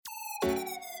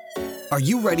Are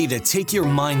you ready to take your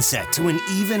mindset to an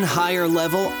even higher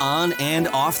level on and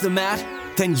off the mat?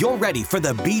 Then you're ready for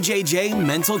the BJJ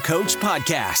Mental Coach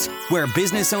Podcast, where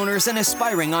business owners and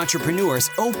aspiring entrepreneurs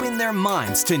open their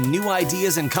minds to new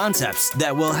ideas and concepts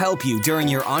that will help you during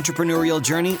your entrepreneurial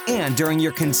journey and during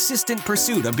your consistent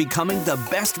pursuit of becoming the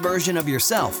best version of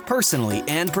yourself, personally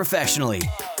and professionally.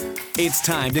 It's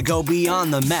time to go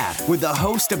beyond the mat with the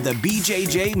host of the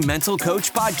BJJ Mental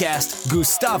Coach Podcast,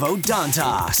 Gustavo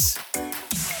Dantas.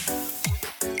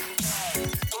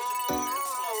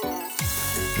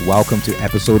 Welcome to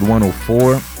episode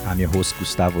 104. I'm your host,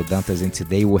 Gustavo Dantas, and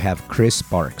today we'll have Kris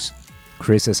Sparks.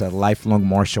 Kris is a lifelong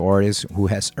martial artist who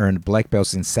has earned black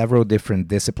belts in several different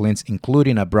disciplines,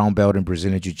 including a brown belt in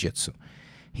Brazilian Jiu-Jitsu.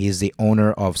 He is the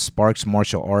owner of Sparks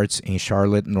Martial Arts in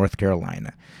Charlotte, North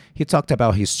Carolina. He talked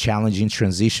about his challenging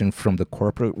transition from the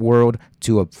corporate world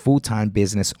to a full-time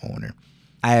business owner.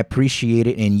 I appreciate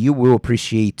it, and you will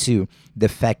appreciate too, the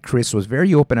fact Kris was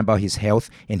very open about his health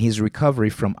and his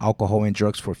recovery from alcohol and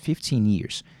drugs for 15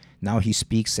 years. Now he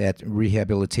speaks at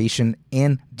rehabilitation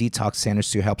and detox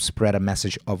centers to help spread a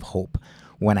message of hope.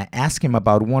 When I asked him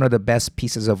about one of the best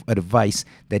pieces of advice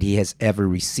that he has ever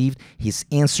received, his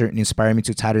answer inspired me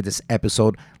to title this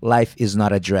episode, Life is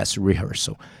Not a Dress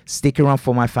Rehearsal. Stick around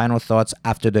for my final thoughts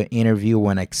after the interview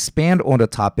when I expand on the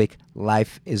topic,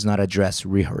 Life is Not a Dress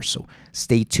Rehearsal.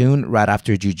 Stay tuned right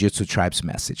after Jiu-Jitsu Tribe's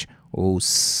message.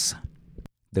 Os.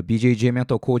 The BJJ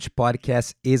Mental Coach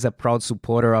Podcast is a proud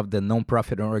supporter of the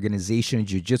nonprofit organization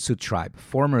Jiu-Jitsu Tribe,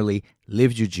 formerly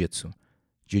Live Jiu-Jitsu.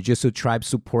 Jiu-Jitsu Tribe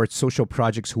supports social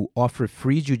projects who offer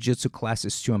free jiu-jitsu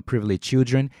classes to unprivileged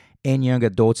children and young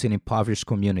adults in impoverished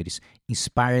communities,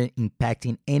 inspiring,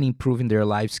 impacting, and improving their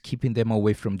lives, keeping them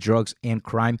away from drugs and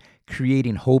crime,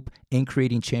 creating hope, and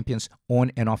creating champions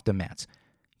on and off the mats.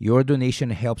 Your donation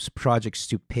helps projects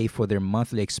to pay for their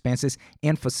monthly expenses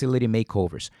and facility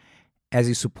makeovers. As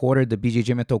a supporter, the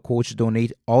BJJ Mental Coach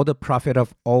donate all the profit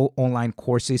of all online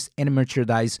courses and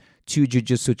merchandise to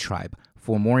Jiu-Jitsu Tribe.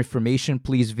 For more information,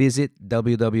 please visit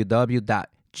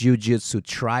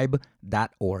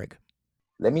www.jiujitsutribe.org.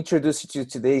 Let me introduce you to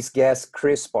today's guest,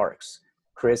 Kris Sparks.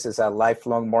 Kris is a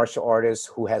lifelong martial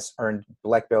artist who has earned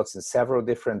black belts in several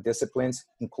different disciplines,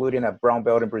 including a brown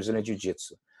belt in Brazilian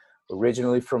Jiu-Jitsu.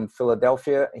 Originally from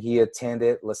Philadelphia, he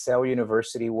attended LaSalle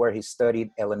University, where he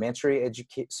studied elementary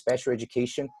special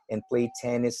education and played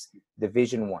tennis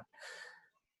Division I.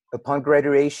 Upon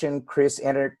graduation, Kris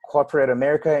entered corporate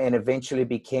America and eventually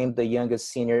became the youngest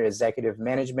senior executive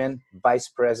management vice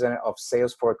president of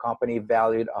sales for a company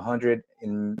valued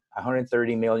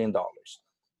 $130 million.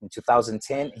 In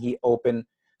 2010, he opened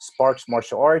Sparks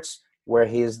Martial Arts, where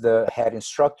he is the head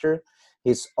instructor.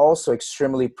 He's also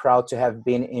extremely proud to have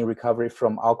been in recovery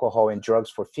from alcohol and drugs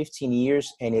for 15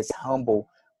 years and is humble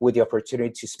with the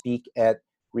opportunity to speak at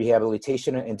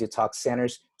rehabilitation and detox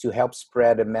centers to help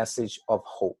spread a message of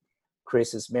hope.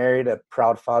 Kris is married, a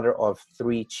proud father of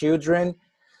 3 children.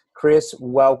 Kris,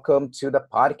 welcome to the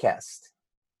podcast.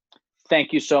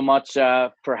 Thank you so much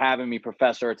for having me,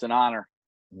 Professor. It's an honor.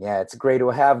 Yeah, it's great to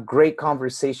have great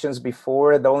conversations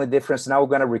before. The only difference now we're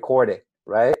going to record it,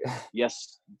 right?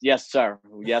 Yes, sir.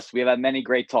 Yes, we've had many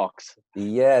great talks.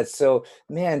 Yeah, so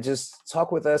man, just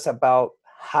talk with us about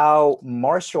how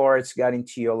martial arts got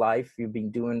into your life. You've been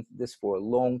doing this for a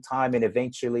long time, and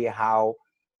eventually how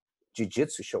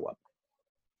jiu-jitsu show up.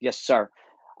 Yes, sir.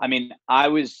 I mean, I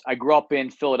grew up in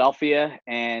Philadelphia,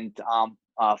 and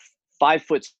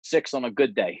 5'6" on a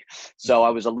good day. So I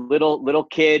was a little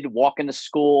kid walking to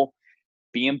school,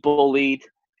 being bullied,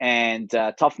 and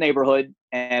tough neighborhood.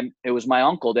 And it was my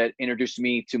uncle that introduced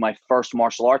me to my first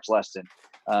martial arts lesson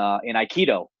in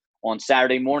Aikido on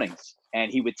Saturday mornings. And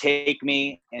he would take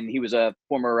me, and he was a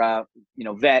former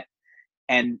vet,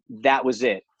 and that was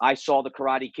it. I saw the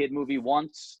Karate Kid movie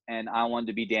once, and I wanted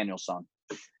to be Daniel's son.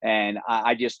 And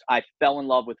I fell in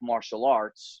love with martial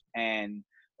arts, and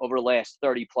over the last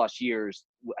 30 plus years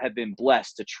have been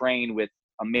blessed to train with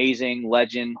amazing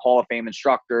legend Hall of Fame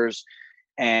instructors.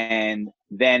 And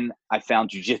then I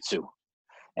found jiu-jitsu,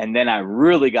 and then I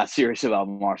really got serious about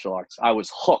martial arts. I was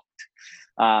hooked.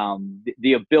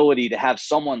 The ability to have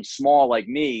someone small like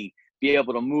me be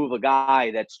able to move a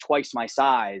guy that's twice my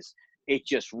size, it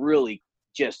just really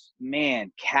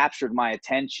captured my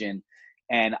attention.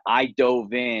 And I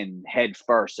dove in head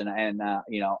first, and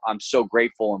I'm so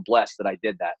grateful and blessed that I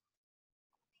did that.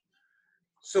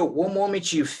 So one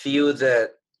moment you feel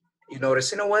that you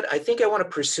notice, you know what, I think I want to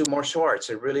pursue martial arts.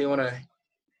 I really want to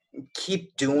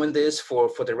keep doing this for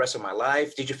the rest of my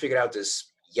life. Did you figure out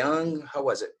this young? How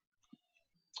was it?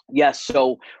 Yes.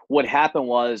 So what happened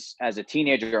was, as a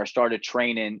teenager, I started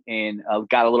training and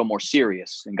got a little more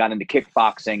serious and got into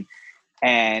kickboxing.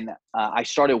 And I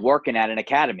started working at an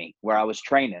academy where I was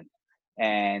training.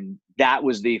 And that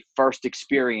was the first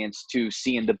experience to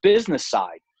seeing the business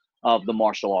side of the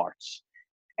martial arts.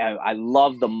 And I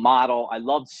loved the model. I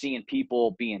loved seeing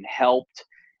people being helped.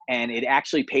 And it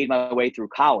actually paid my way through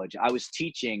college. I was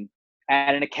teaching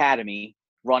at an academy,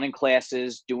 running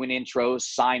classes, doing intros,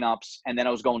 signups, and then I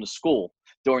was going to school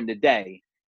during the day.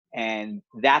 And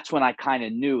that's when I kind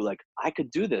of knew, like, I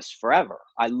could do this forever.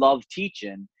 I love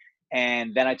teaching.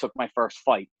 And then I took my first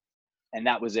fight, and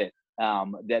that was it.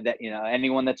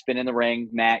 Anyone that's been in the ring,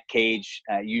 Matt, Cage,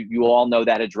 you all know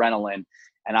that adrenaline,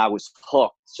 and I was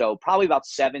hooked. So probably about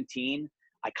 17,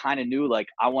 I kind of knew, like,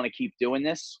 I want to keep doing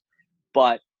this.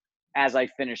 But as I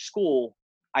finished school,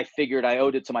 I figured I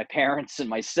owed it to my parents and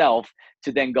myself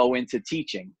to then go into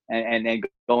teaching and then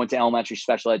go into elementary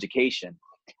special education.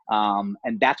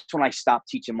 And that's when I stopped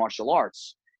teaching martial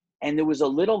arts. And there was a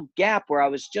little gap where I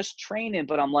was just training,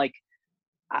 but I'm like,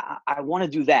 I want to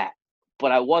do that,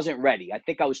 but I wasn't ready. I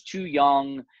think I was too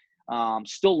young,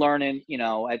 still learning,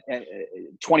 at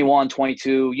 21,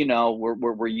 22,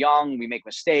 we're young, we make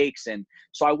mistakes. And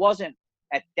so I wasn't,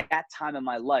 at that time in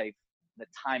my life, the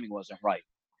timing wasn't right.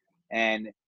 And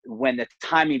when the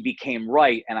timing became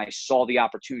right and I saw the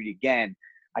opportunity again,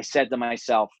 I said to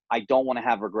myself, I don't want to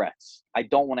have regrets. I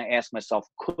don't want to ask myself,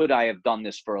 could I have done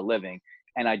this for a living?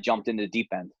 And I jumped into the deep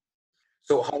end.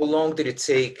 So how long did it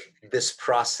take, this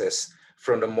process,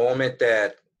 from the moment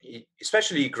that,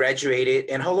 especially you graduated,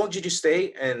 and how long did you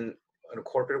stay in the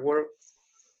corporate world?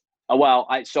 Well,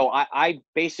 I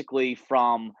basically,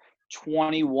 from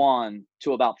 21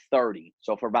 to about 30,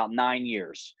 so for about 9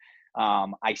 years,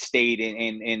 I stayed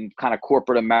in kind of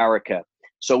corporate America.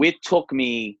 So it took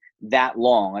me that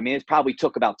long. I mean, it probably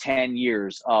took about 10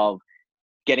 years of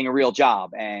getting a real job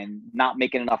and not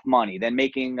making enough money, then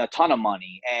making a ton of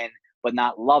money but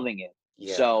not loving it.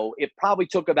 Yeah. So it probably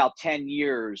took about 10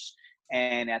 years.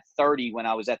 And at 30, when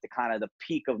I was at the kind of the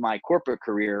peak of my corporate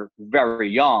career, very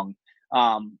young,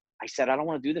 I said, I don't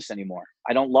want to do this anymore.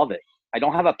 I don't love it. I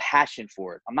don't have a passion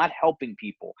for it. I'm not helping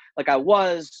people like I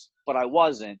was, but I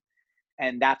wasn't.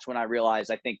 And that's when I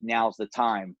realized, I think now's the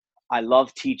time. I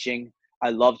love teaching. I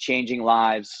love changing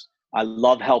lives. I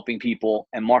love helping people,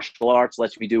 and martial arts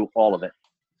lets me do all of it.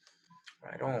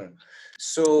 Right on.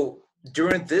 So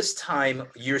during this time,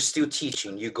 you're still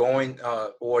teaching, you're going,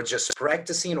 or just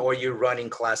practicing, or you're running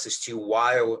classes too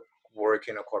while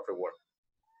working a corporate work?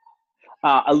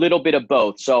 A little bit of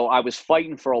both. So I was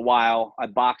fighting for a while. I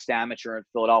boxed amateur in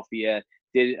Philadelphia,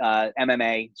 did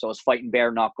MMA. So I was fighting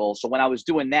bare knuckles. So when I was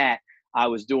doing that, I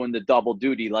was doing the double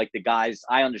duty like the guys.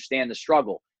 I understand the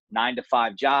struggle. 9 to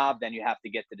 5 job. Then you have to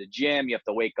get to the gym. You have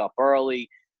to wake up early.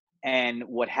 And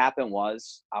what happened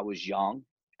was, I was young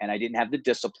and I didn't have the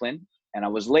discipline and I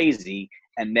was lazy.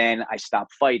 And then I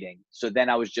stopped fighting. So then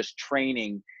I was just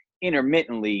training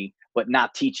intermittently, but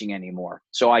not teaching anymore.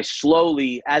 So I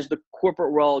slowly, as the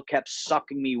corporate world kept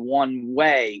sucking me one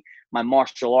way, my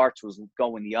martial arts was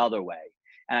going the other way.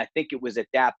 And I think it was at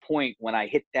that point when I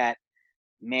hit that,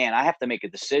 man, I have to make a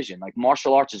decision. Like,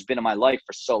 martial arts has been in my life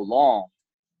for so long,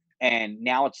 and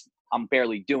now I'm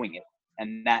barely doing it.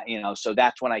 And that, so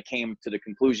that's when I came to the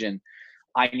conclusion,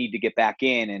 I need to get back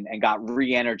in, and got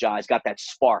re-energized, got that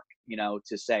spark,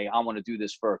 to say, I want to do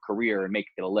this for a career and make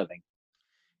it a living.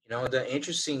 The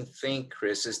interesting thing,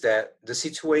 Kris, is that the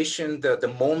situation,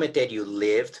 the moment that you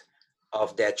lived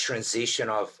of that transition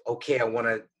of, okay, I want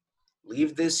to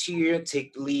leave this here,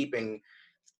 take the leap and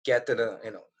get to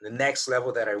the next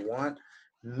level that I want.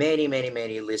 Many, many,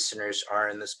 many listeners are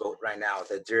in this boat right now,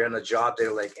 that they're in a job,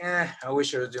 they're like, I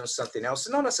wish I was doing something else.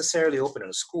 Not necessarily opening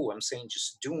a school. I'm saying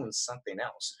just doing something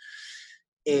else.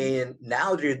 And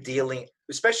now they're dealing,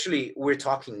 especially we're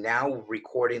talking now,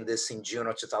 recording this in June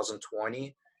of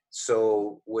 2020.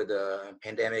 So with the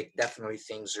pandemic, definitely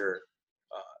things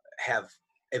have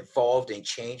evolved and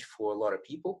changed for a lot of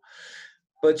people.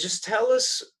 But just tell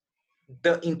us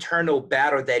the internal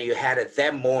battle that you had at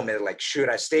that moment. Like, should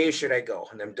I stay or should I go?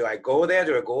 And then, do I go there?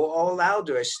 Do I go all out?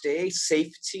 Do I stay?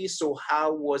 Safety. So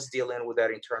how was dealing with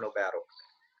that internal battle?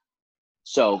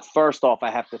 So first off,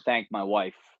 I have to thank my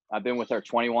wife. I've been with her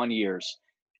 21 years,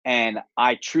 and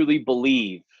I truly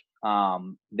believe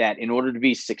that in order to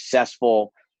be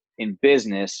successful in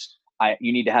business,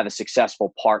 you need to have a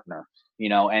successful partner.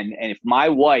 And if my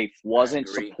wife wasn't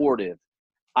supportive,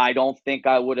 I don't think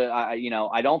I would have.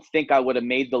 I don't think I would have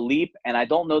made the leap, and I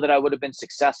don't know that I would have been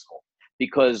successful,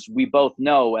 because we both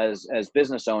know as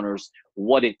business owners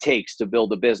what it takes to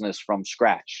build a business from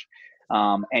scratch.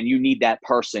 And you need that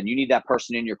person. You need that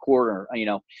person in your corner. You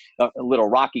know, a little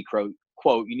Rocky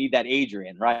quote. You need that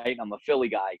Adrian, right? I'm a Philly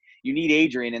guy. You need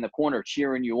Adrian in the corner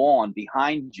cheering you on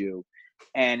behind you.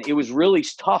 And it was really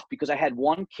tough because I had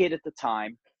one kid at the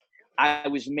time. I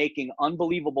was making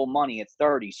unbelievable money at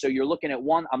 30. So you're looking at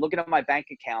I'm looking at my bank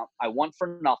account. I won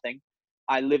for nothing.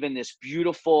 I live in this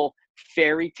beautiful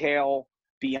fairy tale,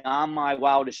 beyond my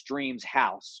wildest dreams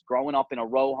house. Growing up in a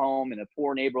row home in a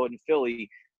poor neighborhood in Philly,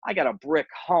 I got a brick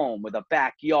home with a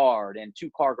backyard and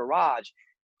 2-car garage.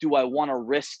 Do I want to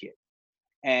risk it?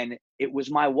 And it was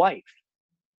my wife.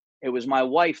 It was my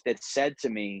wife that said to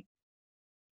me,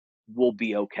 "We'll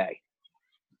be okay.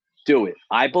 Do it.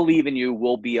 I believe in you.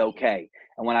 We'll be okay."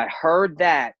 And when I heard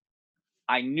that,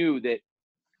 I knew that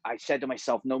I said to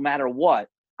myself, no matter what,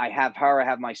 I have her, I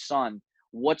have my son.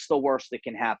 What's the worst that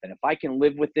can happen? If I can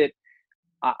live with it,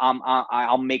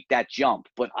 I'll make that jump.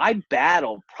 But I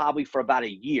battled probably for about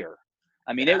a year.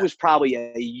 I mean, it was probably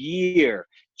a year.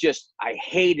 Just, I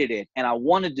hated it and I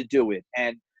wanted to do it.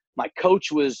 And my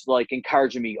coach was like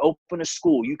encouraging me, open a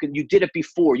school. You did it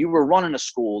before. You were running a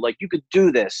school. Like, you could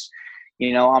do this.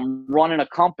 You know, I'm running a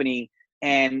company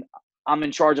and I'm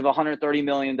in charge of $130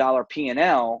 million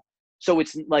P&L. So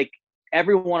it's like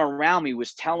everyone around me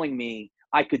was telling me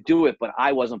I could do it, but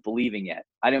I wasn't believing yet.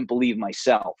 I didn't believe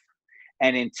myself.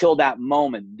 And until that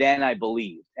moment, then I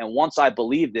believed. And once I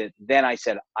believed it, then I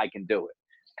said, I can do it.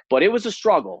 But it was a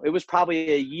struggle. It was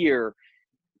probably a year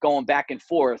going back and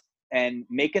forth and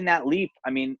making that leap.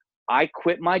 I mean, I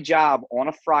quit my job on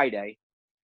a Friday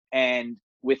and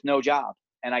with no job.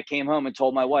 And I came home and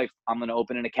told my wife, I'm going to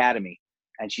open an academy.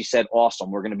 And she said,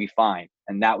 awesome, we're going to be fine.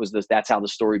 And that's how the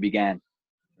story began.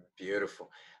 Beautiful.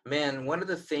 Man, one of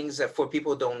the things that for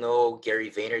people who don't know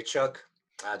Gary Vaynerchuk,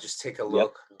 just take a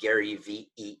look, yep. Gary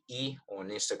VEE on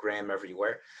Instagram,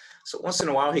 everywhere. So once in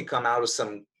a while, he come out with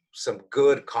some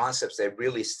good concepts that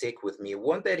really stick with me.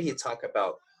 One that he talk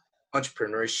about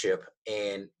entrepreneurship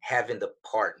and having the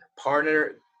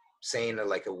partner saying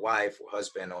like a wife or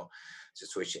husband or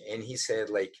situation. And he said,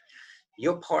 like,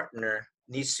 your partner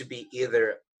needs to be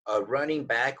either a running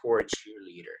back or a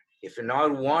cheerleader. If you're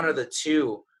not one of the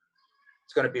two,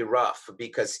 it's going to be rough,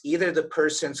 because either the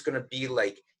person's going to be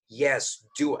like, yes,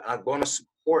 do it, I'm going to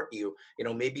support you. You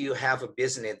know, maybe you have a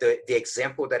business. The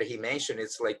example that he mentioned,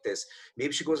 it's like this.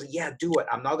 Maybe she goes, yeah, do it.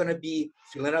 I'm not going to be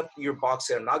filling up your box.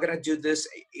 I'm not going to do this.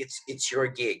 It's your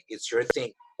gig. It's your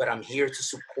thing. But I'm here to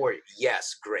support you.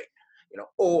 Yes, great. You know,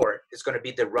 or it's going to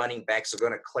be the running backs are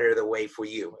going to clear the way for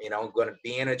you. You know, going to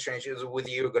be in a trenches with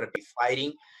you, going to be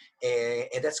fighting. And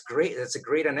that's great. That's a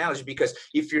great analogy, because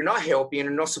if you're not helping and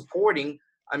you're not supporting,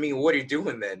 I mean, what are you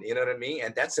doing then? You know what I mean?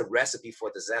 And that's a recipe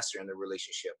for disaster in the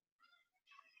relationship.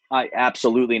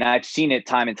 Absolutely. And I've seen it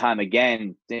time and time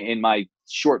again in my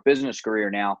short business career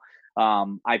now.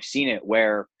 I've seen it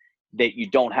where that you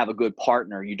don't have a good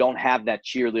partner. You don't have that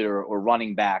cheerleader or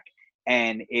running back.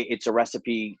 And it's a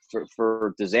recipe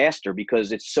for disaster,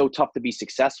 because it's so tough to be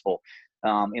successful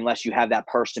unless you have that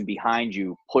person behind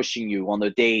you, pushing you on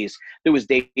the days. There was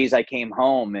days I came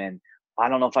home and I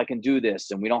don't know if I can do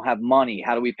this, and we don't have money.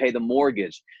 How do we pay the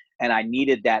mortgage? And I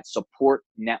needed that support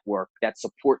network, that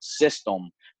support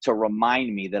system to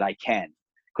remind me that I can.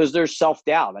 Because there's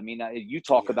self-doubt. I mean, you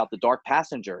talk about the dark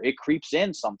passenger. It creeps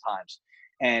in sometimes.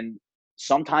 And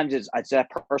sometimes it's that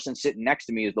person sitting next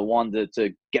to me is the one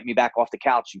to get me back off the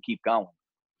couch and keep going.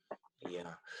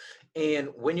 Yeah. And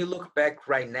when you look back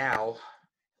right now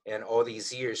and all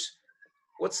these years,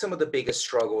 what's some of the biggest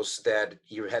struggles that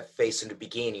you have faced in the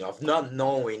beginning of not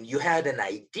knowing? You had an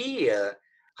idea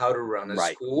how to run a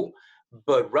school,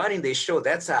 but running the show,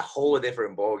 that's a whole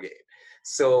different ballgame.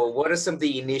 So what are some of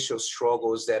the initial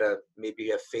struggles that maybe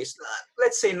you have faced?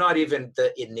 Let's say not even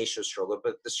the initial struggle,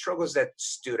 but the struggles that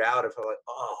stood out of like,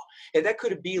 oh, and that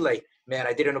could be like, man,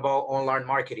 I didn't know about online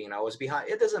marketing. I was behind.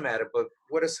 It doesn't matter, but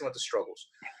what are some of the struggles?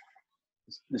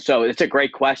 So it's a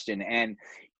great question. And,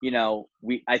 you know,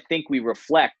 I think we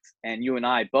reflect, and you and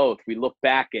I both, we look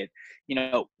back at, you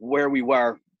know, where we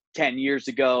were 10 years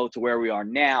ago to where we are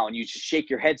now. And you just shake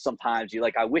your head sometimes. You're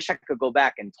like, I wish I could go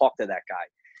back and talk to that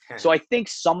guy. So I think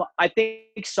some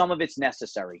of it's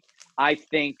necessary. I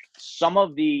think some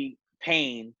of the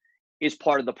pain is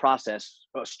part of the process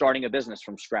of starting a business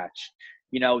from scratch.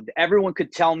 You know, everyone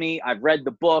could tell me, I've read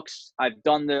the books, I've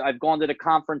gone to the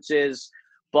conferences,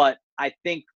 but I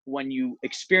think when you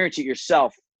experience it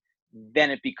yourself, then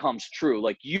it becomes true.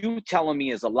 Like, you telling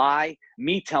me is a lie,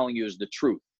 me telling you is the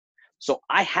truth. So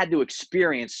I had to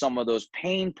experience some of those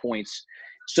pain points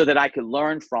so that I could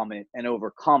learn from it and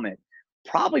overcome it.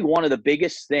 Probably one of the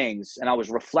biggest things, and I was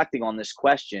reflecting on this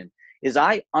question, is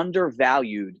I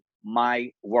undervalued my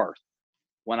worth.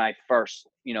 when I first,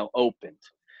 opened.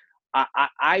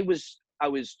 I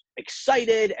was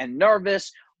excited and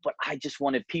nervous, but I just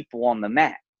wanted people on the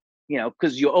mat,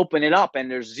 because you open it up and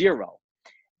there's zero.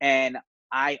 And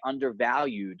I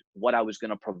undervalued what I was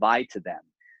going to provide to them.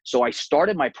 So I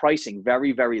started my pricing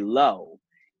very, very low,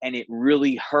 and it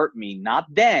really hurt me. Not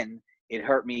then, it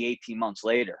hurt me 18 months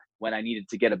later when I needed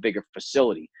to get a bigger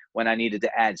facility, when I needed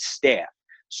to add staff.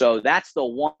 So that's the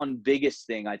one biggest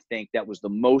thing I think that was the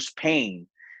most pain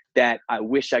that I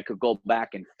wish I could go back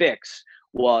and fix,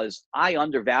 was I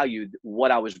undervalued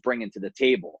what I was bringing to the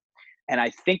table. And I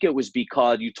think it was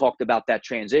because you talked about that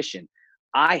transition.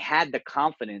 I had the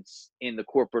confidence in the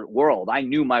corporate world. I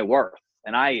knew my worth,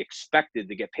 and I expected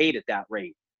to get paid at that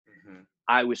rate. Mm-hmm.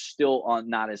 I was still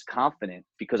not as confident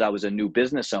because I was a new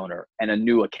business owner and a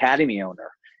new academy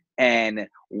owner. And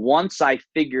once I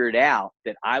figured out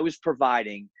that I was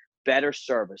providing better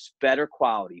service, better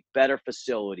quality, better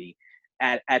facility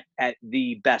at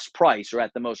the best price, or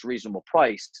at the most reasonable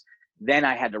price, then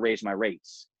I had to raise my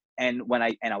rates. And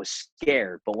I was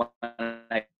scared, but when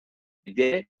I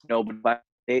did it, nobody,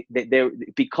 they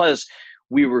because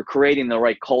we were creating the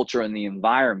right culture and the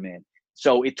environment.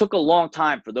 So it took a long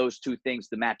time for those two things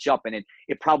to match up, and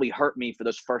it probably hurt me for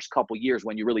those first couple years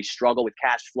when you really struggle with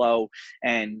cash flow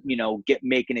and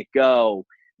making it go.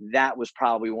 That was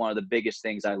probably one of the biggest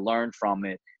things I learned from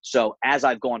it. So as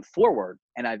I've gone forward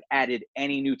and I've added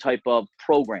any new type of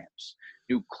programs,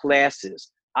 new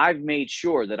classes, I've made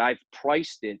sure that I've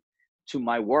priced it to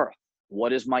my worth.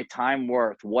 What is my time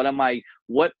worth? What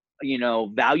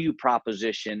value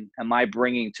proposition am I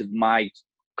bringing to my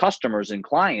customers and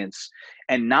clients,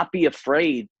 and not be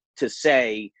afraid to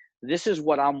say, this is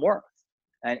what I'm worth,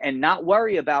 and not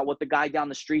worry about what the guy down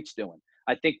the street's doing.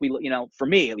 I think for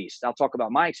me at least, I'll talk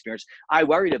about my experience. I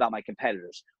worried about my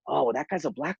competitors. Oh, that guy's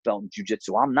a black belt in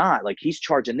jiu-jitsu. I'm not. Like, he's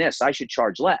charging this. I should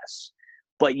charge less.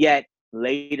 But yet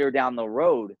later down the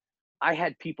road, I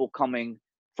had people coming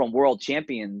from world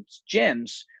champions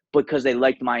gyms because they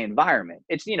liked my environment.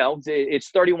 It's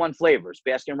 31 flavors,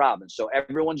 Baskin Robbins. So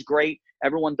everyone's great.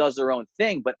 Everyone does their own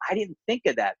thing. But I didn't think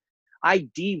of that. I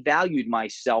devalued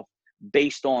myself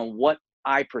based on what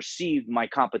I perceived my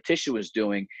competition was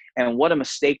doing, and what a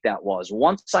mistake that was.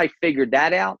 Once I figured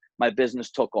that out, my business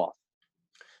took off.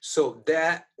 So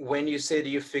that, when you said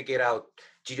you figured out,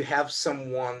 did you have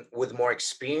someone with more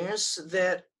experience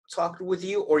that talked with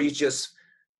you, or you just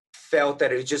felt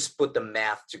that it just put the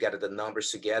math together, the numbers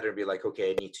together, and be like,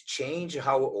 okay, I need to change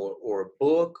or a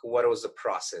book? What was the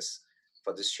process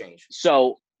for this change?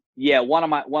 So yeah, one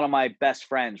of my best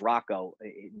friends, Rocco,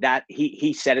 that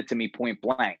he said it to me point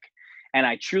blank. And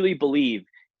I truly believe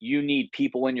you need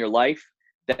people in your life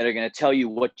that are going to tell you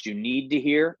what you need to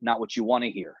hear, not what you want to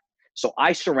hear. So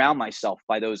I surround myself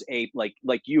by those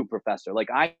like you, Professor. Like,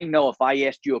 I know if I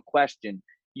asked you a question,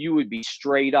 you would be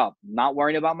straight up, not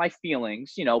worrying about my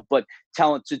feelings, but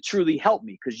telling to truly help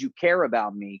me because you care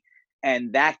about me.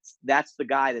 And that's the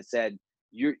guy that said,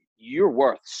 you're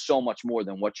worth so much more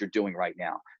than what you're doing right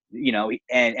now.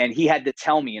 And he had to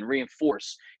tell me and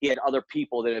reinforce. He had other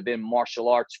people that have been martial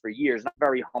arts for years. I'm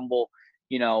very humble,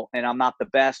 and I'm not the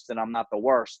best and I'm not the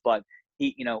worst, but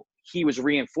he was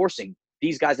reinforcing.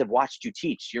 These guys have watched you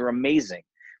teach. You're amazing.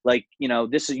 Like,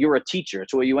 you're a teacher.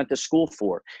 It's what you went to school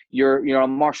for. You're a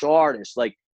martial artist.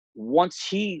 Like, once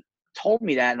he told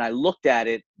me that and I looked at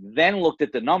it, then looked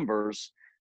at the numbers,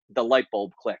 the light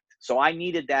bulb clicked. So I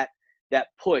needed that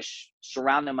push,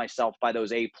 surrounding myself by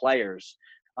those A players.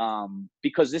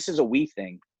 Because this is a we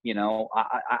thing,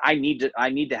 I need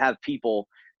to have people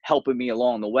helping me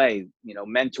along the way,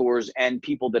 mentors and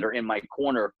people that are in my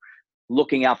corner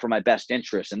looking out for my best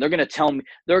interests. And they're going to tell me,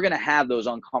 they're going to have those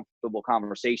uncomfortable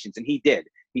conversations. And he did.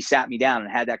 He sat me down and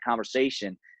had that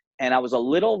conversation. And I was a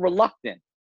little reluctant.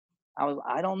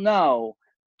 I don't know.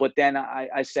 But then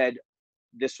I said,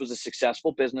 this was a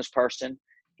successful business person.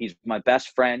 He's my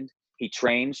best friend. He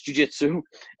trains jiu-jitsu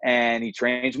and he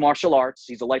trains martial arts.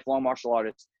 He's a lifelong martial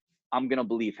artist. I'm going to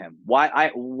believe him.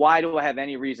 Why do I have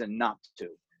any reason not to?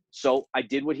 So I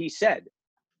did what he said.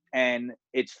 And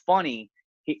it's funny.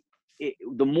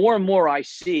 The more and more I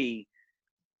see,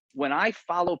 when I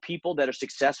follow people that are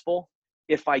successful,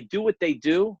 if I do what they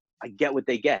do, I get what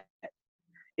they get.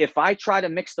 If I try to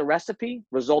mix the recipe,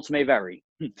 results may vary.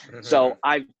 So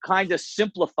I've kind of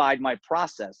simplified my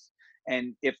process.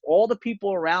 And if all the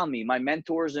people around me, my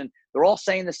mentors, and they're all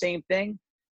saying the same thing,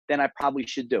 then I probably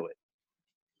should do it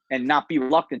and not be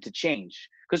reluctant to change.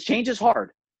 Because change is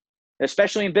hard,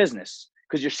 especially in business,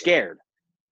 because you're scared.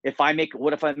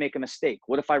 What if I make a mistake?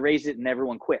 What if I raise it and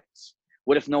everyone quits?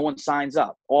 What if no one signs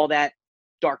up? All that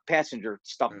dark passenger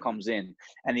stuff comes in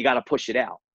and you got to push it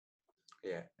out.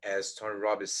 Yeah, as Tony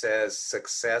Robbins says,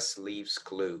 success leaves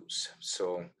clues.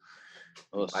 So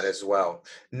might Us. as well.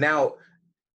 Now,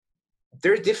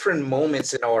 there are different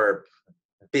moments in our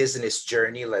business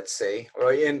journey, let's say,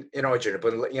 or in our journey,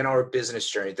 but in our business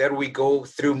journey, that we go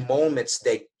through moments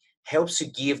that helps you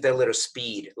give that little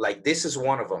speed. Like this is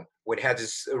one of them. When you had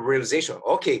this realization,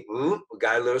 okay, we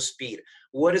got a little speed.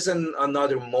 What is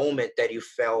another moment that you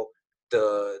felt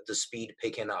the speed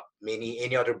picking up?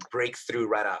 Any other breakthrough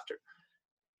right after?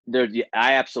 There, yeah,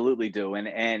 I absolutely do,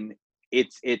 and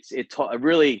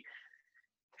really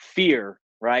fear,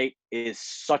 right, is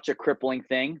such a crippling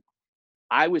thing.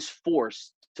 I was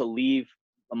forced to leave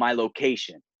my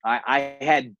location. I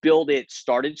had built it,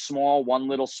 started small, one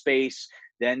little space,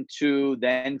 then two,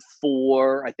 then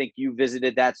four. I think you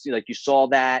visited that, like you saw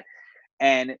that.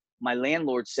 And my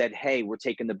landlord said, "Hey, we're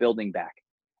taking the building back."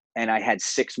 And I had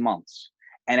 6 months.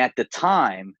 And at the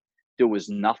time, there was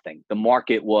nothing. The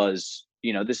market was,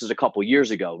 this is a couple years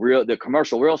ago. The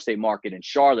commercial real estate market in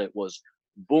Charlotte was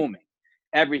booming.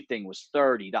 Everything was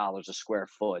 $30 a square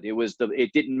foot.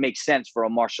 It didn't make sense for a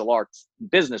martial arts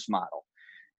business model.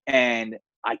 And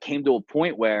I came to a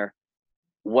point where,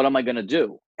 what am I going to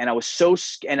do? And I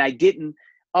was and I didn't,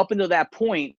 up until that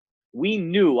point, we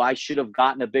knew I should have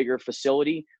gotten a bigger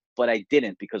facility, but I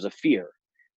didn't because of fear.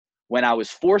 When I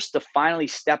was forced to finally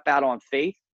step out on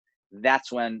faith,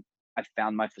 that's when I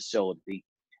found my facility,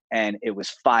 and it was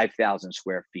 5,000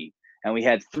 square feet. And we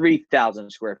had 3,000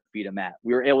 square feet of mat.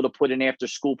 We were able to put an after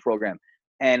school program.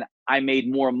 And I made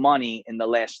more money in the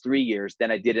last 3 years than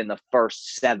I did in the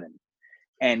first 7.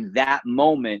 And that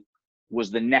moment was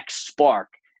the next spark.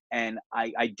 And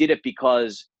I did it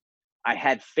because I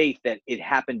had faith that it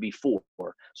happened before.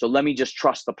 So let me just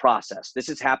trust the process. This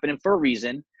is happening for a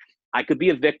reason. I could be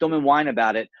a victim and whine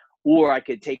about it, or I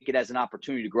could take it as an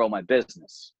opportunity to grow my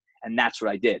business. And that's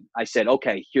what I did. I said,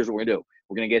 okay, here's what we're going to do.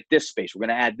 We're going to get this space. We're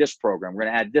going to add this program. We're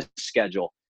going to add this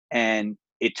schedule. And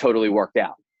it totally worked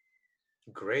out.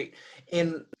 Great.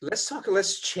 And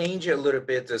let's change a little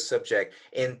bit the subject.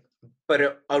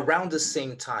 But around the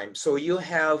same time, so you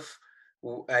have,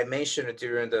 I mentioned it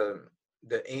during the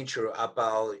intro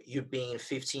about you being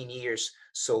 15 years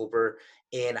sober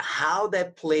and how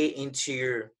that play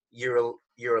into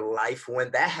your life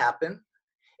when that happened.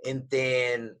 And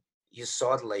then you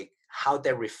saw it, like how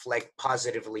that reflect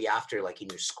positively after, like in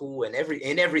your school and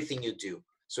everything you do.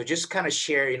 So just kind of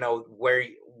share,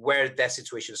 where that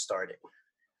situation started.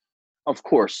 Of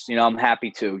course, I'm happy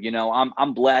to.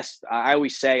 I'm blessed. I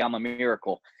always say I'm a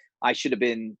miracle. I should have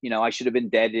been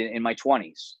dead in my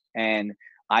 20s, and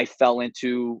I fell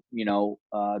into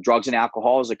drugs and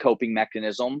alcohol as a coping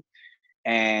mechanism,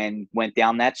 and went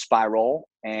down that spiral.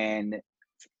 And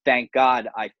thank God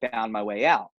I found my way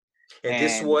out. And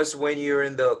this And was when you're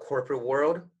in the corporate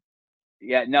world?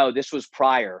 yeah, no, this was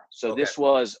prior. So Okay. this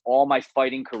was all my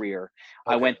fighting career.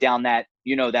 I Okay. went down that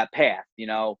path,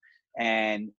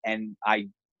 and I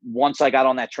once I got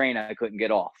on that train, I couldn't get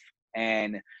off.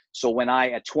 And so when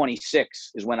at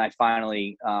 26 is when I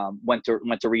finally went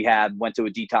to rehab, went to a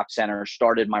detox center,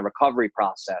 started my recovery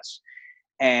process.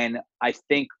 And I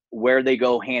think where they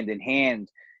go hand in hand,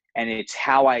 and it's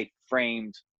how I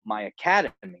framed my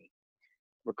academy.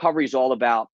 Recovery is all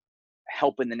about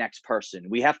helping the next person.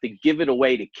 We have to give it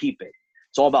away to keep it.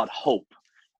 It's all about hope.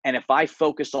 And if I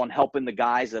focus on helping the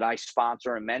guys that I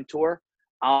sponsor and mentor,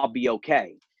 I'll be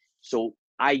okay. So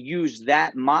I use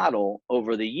that model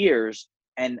over the years,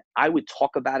 and I would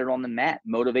talk about it on the mat,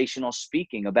 motivational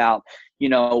speaking about,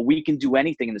 we can do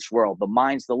anything in this world. The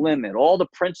mind's the limit. All the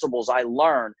principles I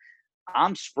learned,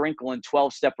 I'm sprinkling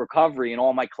 12-step recovery in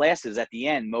all my classes at the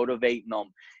end, motivating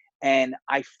them. And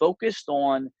I focused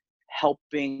on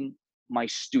helping my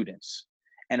students.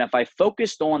 And if I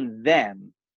focused on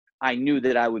them, I knew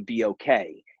that I would be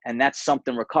okay. And that's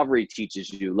something recovery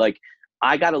teaches you. Like,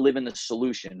 I got to live in the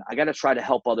solution. I got to try to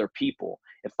help other people.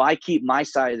 If I keep my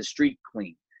side of the street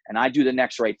clean and I do the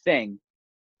next right thing,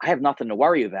 I have nothing to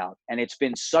worry about. And it's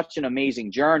been such an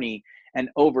amazing journey. And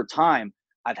over time,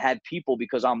 I've had people,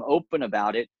 because I'm open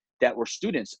about it, that were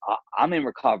students. I'm in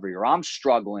recovery or I'm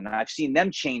struggling, and I've seen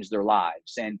them change their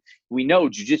lives. And we know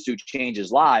jiu-jitsu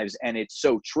changes lives, and it's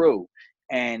so true.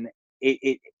 And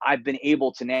I've been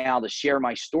able to now to share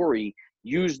my story,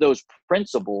 use those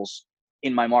principles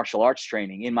in my martial arts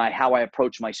training, in my how I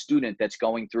approach my student that's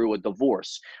going through a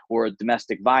divorce or a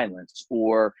domestic violence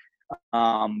or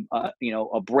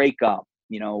a breakup,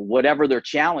 whatever their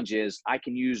challenge is. I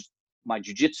can use my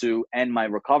jujitsu and my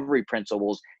recovery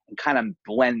principles and kind of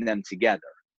blend them together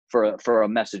for a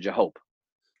message of hope.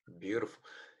 Beautiful.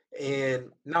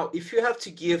 And now, if you have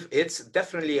to give, it's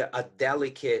definitely a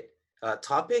delicate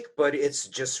topic, but it's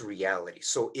just reality.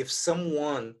 So if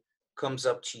someone comes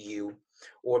up to you,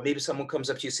 or maybe someone comes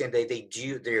up to you saying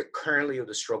they're currently with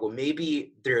the struggle,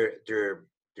 maybe they're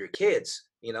kids,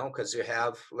 because you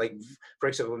have, like, for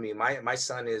example, me, my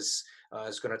son is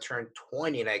going to turn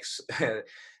 20 next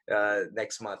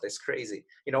month. It's crazy.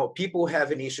 People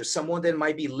have an issue. Someone that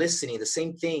might be listening, the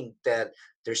same thing, that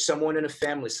there's someone in a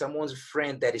family, someone's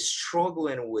friend that is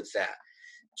struggling with that.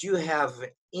 Do you have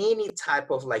any type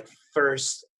of, like,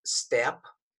 first step?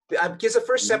 Because the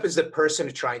first step is the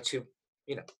person trying to,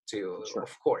 Sure.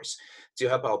 of course, to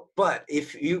help out. But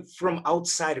if you from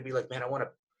outside to be like, man, I want to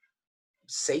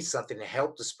say something to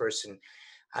help this person,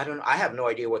 I have no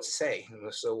idea what to say.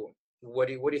 So what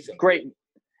do you think? Great.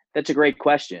 That's a great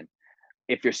question.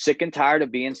 If you're sick and tired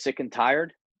of being sick and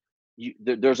tired,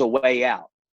 there's a way out.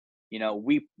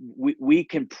 We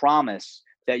can promise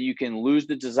that you can lose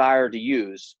the desire to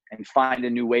use and find a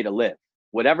new way to live,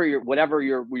 whatever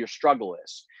your struggle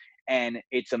is. And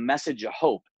it's a message of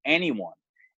hope.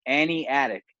 Any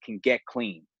addict can get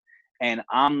clean. And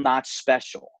I'm not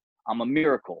special. I'm a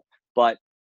miracle. But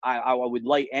I would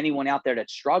like anyone out there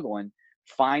that's struggling,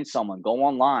 find someone, go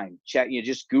online, check,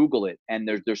 just Google it. And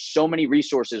there's so many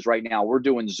resources right now. We're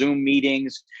doing Zoom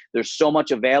meetings. There's so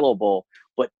much available,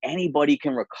 but anybody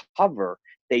can recover.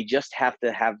 They just have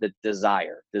to have the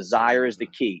desire. Desire is the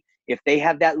key. If they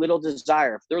have that little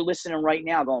desire, if they're listening right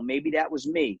now going, maybe that was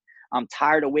me. I'm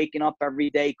tired of waking up every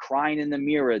day, crying in the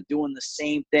mirror, doing the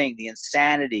same thing, the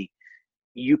insanity.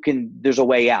 There's a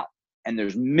way out. And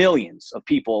there's millions of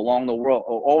people along the world,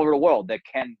 all over the world, that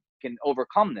can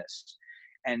overcome this.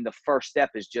 And the first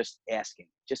step is just asking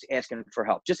for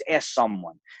help. Just ask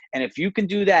someone. And if you can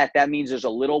do that, that means there's a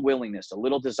little willingness, a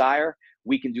little desire.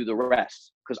 We can do the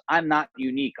rest, because I'm not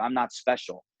unique. I'm not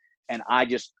special. And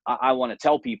I want to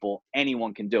tell people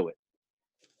anyone can do it.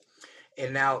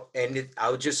 And now,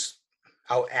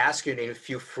 I'll ask you, and you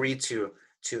feel free to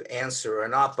answer or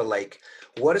not, but, like,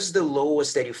 what is the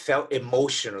lowest that you felt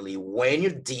emotionally when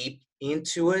you're deep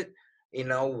into it?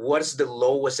 What is the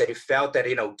lowest that you felt that,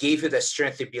 gave you the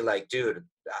strength to be like, dude,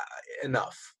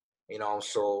 enough,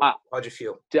 so how'd you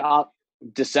feel?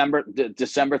 December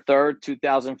 3rd,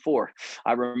 2004.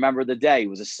 I remember the day. It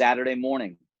was a Saturday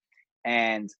morning.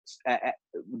 And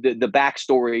the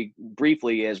backstory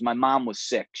briefly is my mom was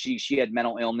sick. She had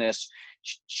mental illness.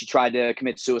 She tried to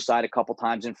commit suicide a couple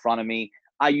times in front of me.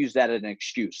 I use that as an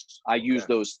excuse. I use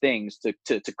those things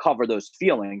to cover those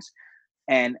feelings.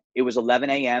 And it was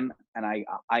 11 a.m. and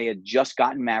I had just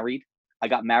gotten married. I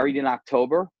got married in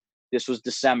October. This was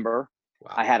December.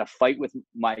 Wow. I had a fight with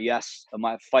my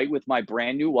fight with my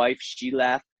brand new wife. She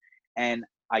left, and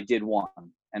I did one,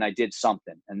 and I did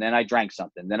something, and then I drank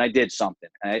something, then I did something,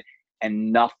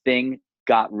 and nothing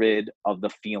got rid of the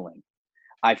feeling.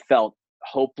 I felt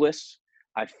hopeless.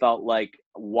 I felt like,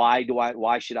 why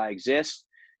should I exist?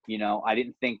 I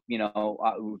didn't think,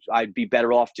 I'd be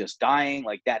better off just dying,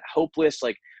 like that, hopeless,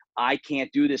 like I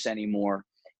can't do this anymore.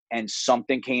 And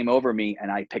something came over me,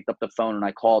 and I picked up the phone and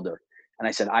I called her and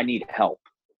I said, I need help.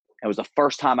 It was the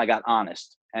first time I got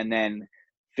honest. And then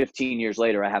 15 years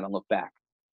later, I haven't looked back,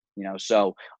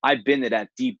 so I've been to that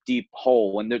deep, deep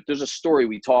hole. And there's a story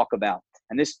we talk about,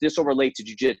 and this will relate to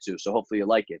jiu-jitsu. So hopefully you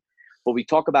like it, but we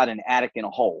talk about an addict in a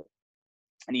hole,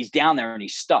 and he's down there and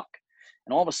he's stuck.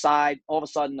 And all of a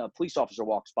sudden, a police officer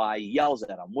walks by. He yells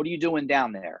at him, "What are you doing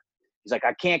down there?" He's like,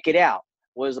 "I can't get out."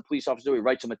 What does the police officer do? He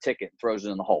writes him a ticket and throws it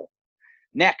in the hole.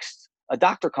 Next, a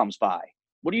doctor comes by.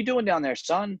 "What are you doing down there,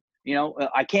 son?"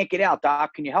 "I can't get out,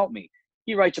 doc. Can you help me?"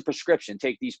 He writes a prescription.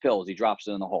 "Take these pills." He drops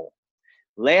it in the hole.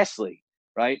 Lastly,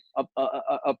 right,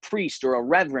 a priest or a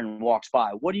reverend walks by.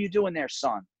 "What are you doing there,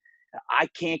 son?" "I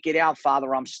can't get out,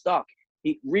 Father. I'm stuck."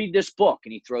 Read this book,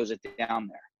 and he throws it down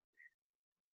there.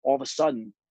 All of a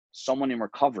sudden, someone in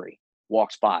recovery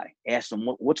walks by, asks him,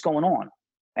 what's going on?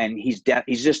 And he's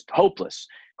just hopeless,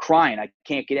 crying, "I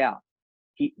can't get out."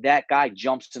 That guy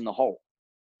jumps in the hole.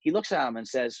 He looks at him and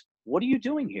says, "What are you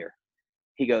doing here?"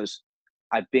 He goes,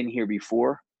 "I've been here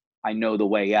before. I know the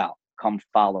way out. Come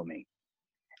follow me."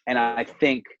 And I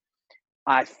think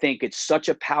it's such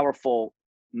a powerful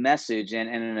message and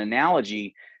an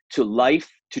analogy to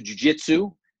life, to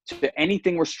jiu-jitsu, to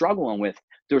anything we're struggling with.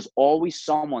 There's always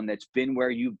someone that's been where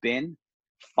you've been.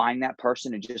 Find that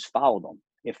person and just follow them.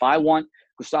 If I want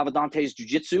Gustavo Dante's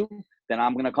jiu-jitsu, then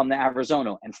I'm going to come to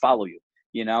Arizona and follow you.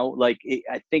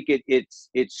 I think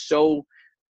it's so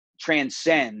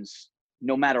transcends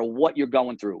no matter what you're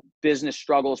going through, business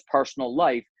struggles, personal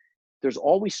life. There's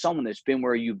always someone that's been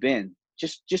where you've been.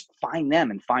 Just find them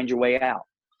and find your way out.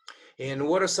 And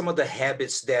what are some of the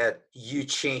habits that you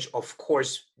change? Of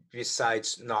course,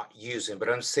 besides not using, but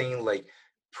I'm saying like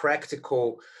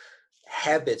practical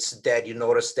habits that you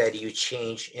notice that you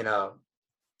change in a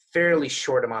fairly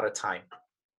short amount of time.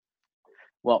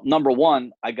 Well, number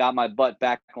one, I got my butt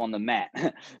back on the mat.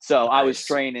 So I was Nice,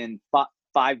 training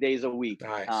 5 days a week.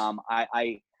 nice.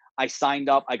 I signed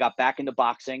up. I got back into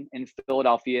boxing in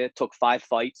Philadelphia, took 5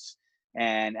 fights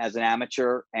and as an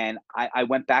amateur, and I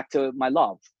went back to my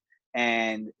love.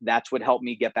 And that's what helped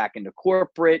me get back into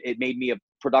corporate. It made me a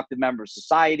productive member of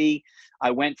society.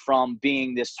 I went from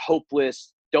being this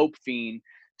hopeless dope fiend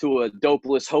to a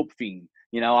dopeless hope fiend.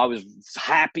 I was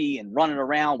happy and running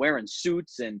around wearing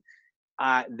suits, and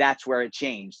that's where it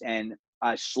changed. And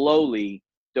slowly,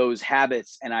 those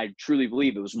habits, and I truly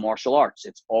believe it was martial arts.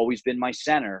 It's always been my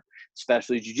center,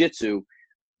 especially jujitsu.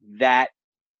 That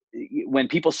when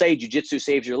people say jujitsu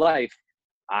saves your life,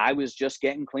 I was just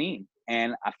getting clean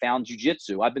and I found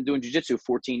jujitsu. I've been doing jujitsu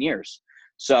 14 years.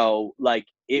 So, like,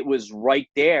 it was right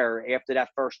there after that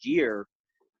first year.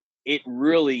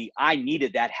 I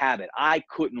needed that habit. I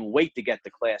couldn't wait to get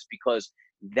to class because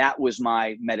that was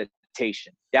my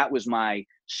meditation. That was my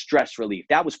stress relief.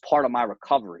 That was part of my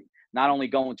recovery. Not only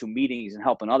going to meetings and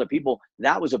helping other people,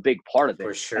 that was a big part of it.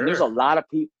 For And there's sure. a lot of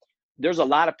people. There's a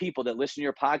lot of people that listen to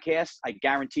your podcast. I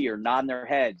guarantee are nodding their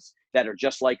heads that are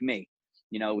just like me.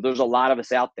 There's a lot of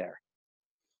us out there.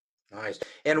 Nice.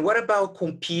 And what about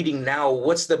competing now?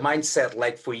 What's the mindset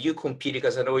like for you competing?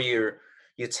 Because I know you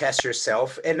test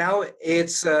yourself, and now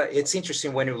it's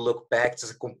interesting when you look back. It's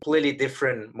a completely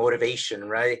different motivation,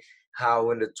 right?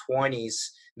 How in the 20s,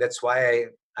 that's why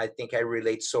I think I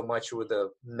relate so much with the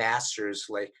masters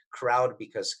like crowd,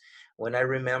 because when I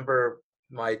remember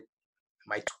my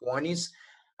 20s,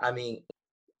 I mean,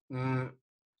 mm,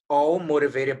 all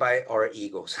motivated by our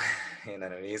egos. You know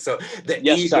what I mean? So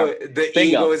Yes, sir. the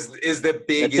ego Bingo. is the That's it.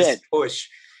 biggest push.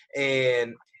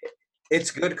 And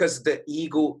it's good because the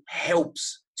ego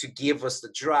helps to give us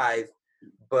the drive,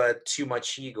 but too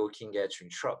much ego can get you in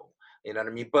trouble. You know what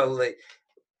I mean?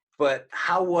 But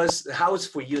how is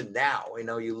for you now?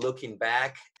 You're looking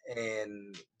back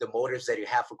and the motives that you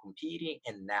have for competing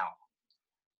and now.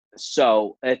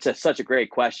 So it's such a great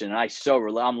question.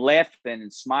 And I'm laughing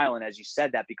and smiling as you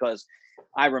said that, because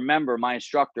I remember my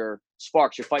instructor,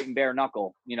 Sparks, you're fighting bare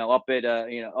knuckle, up in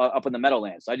the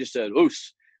Meadowlands. I just said,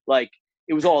 oos, like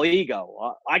it was all ego.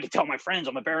 I could tell my friends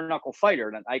I'm a bare knuckle fighter.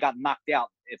 And I got knocked out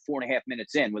at 4.5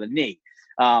 minutes in with a knee.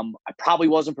 I probably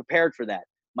wasn't prepared for that.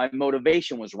 My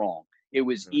motivation was wrong. It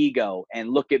was Mhm. ego and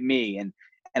look at me. And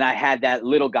I had that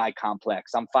little guy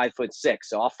complex. I'm 5'6",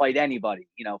 so I'll fight anybody,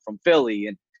 from Philly.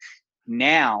 And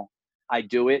now I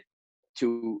do it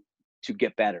to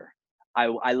get better.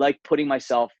 I like putting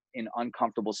myself in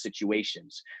uncomfortable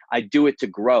situations. I do it to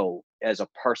grow as a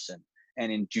person. And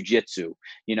in jujitsu,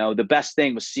 the best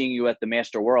thing was seeing you at the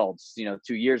Master Worlds,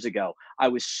 2 years ago. I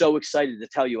was so excited to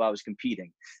tell you I was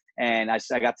competing, and I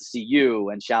got to see you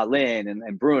and Shaolin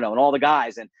and Bruno and all the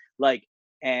guys,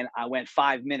 and I went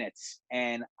 5 minutes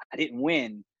and I didn't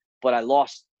win, but I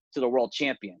lost to the world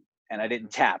champion and I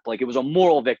didn't tap. Like, it was a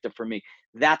moral victor for me.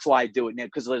 That's why I do it now,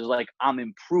 because it's like I'm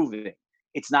improving.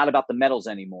 It's not about the medals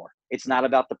anymore. It's not Mhm.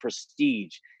 about the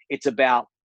prestige. It's about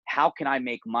how can I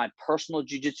make my personal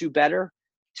jujitsu better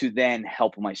to then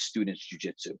help my students'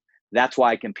 jujitsu. That's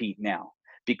why I compete now.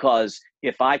 Because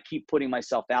if I keep putting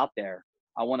myself out there,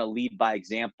 I want to lead by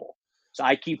example. So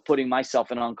I keep putting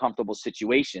myself in uncomfortable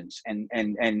situations, and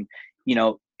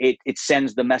it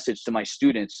sends the message to my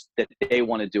students that they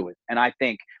want to do it. And I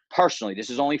think personally, this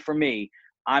is only for me,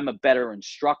 I'm a better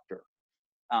instructor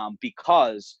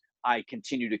because I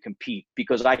continue to compete,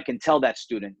 because I can tell that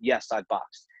student, yes, I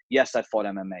boxed. Yes, I fought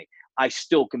MMA. I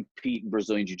still compete in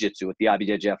Brazilian Jiu-Jitsu at the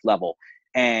IBJJF level.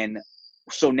 And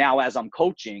so now as I'm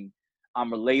coaching,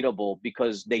 I'm relatable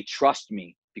because they trust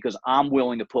me, because I'm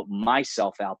willing to put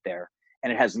myself out there.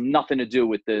 And it has nothing to do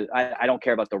with I don't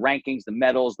care about the rankings, the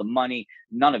medals, the money,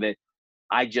 none of it.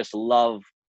 I just love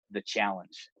the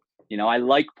challenge. I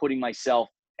like putting myself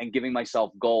and giving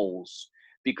myself goals,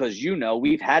 because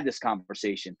we've had this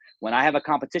conversation. When I have a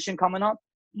competition coming up,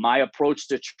 my approach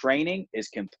to training is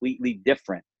completely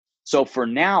different. So for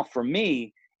now, for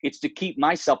me, it's to keep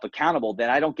myself accountable that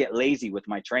I don't get lazy with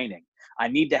my training. I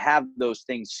need to have those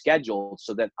things scheduled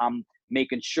so that I'm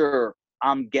making sure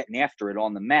I'm getting after it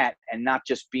on the mat and not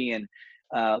just being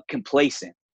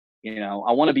complacent.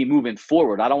 I want to be moving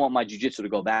forward. I don't want my jujitsu to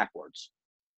go backwards.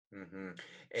 hmm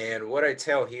And what I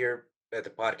tell here at the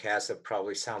podcast, it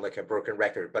probably sound like a broken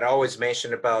record, but I always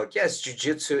mention about, yes,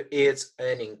 jujitsu is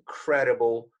an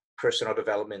incredible personal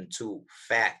development tool.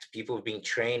 Fact, people have been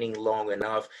training long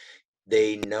enough.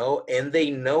 They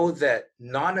know that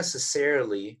not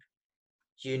necessarily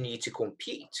you need to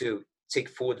compete to take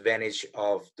full advantage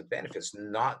of the benefits.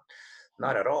 Not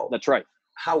at all. That's right. Yep.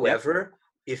 However,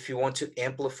 if you want to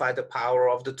amplify the power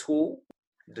of the tool,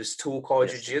 this tool called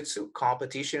Yes. jiu-jitsu,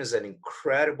 competition is an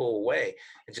incredible way.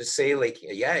 And just say, like,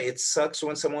 yeah, it sucks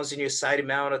when someone's in your side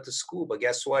mount at the school, but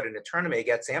guess what? In a tournament, it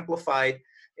gets amplified.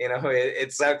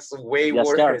 It sucks way Yes,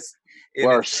 sir. worse in a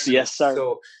Worse. tournament. Yes, sir.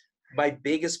 So my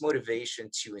biggest motivation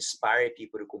to inspire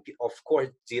people to compete, of course,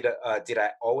 did I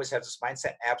always have this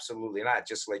mindset? Absolutely not.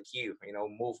 Just like you,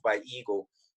 moved by ego,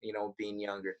 being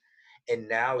younger. And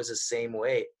now is the same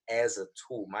way as a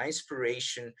tool. My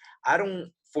inspiration,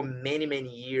 for many, many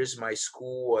years, my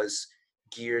school was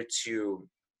geared to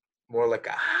more like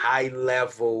a high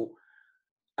level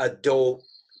adult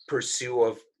pursuit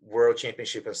of world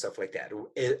championship and stuff like that.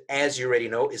 As you already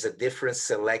know, is a different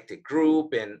selected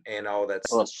group and all that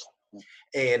stuff. Yes.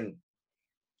 And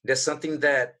that's something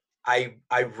that I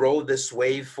rode this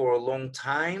wave for a long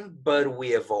time, but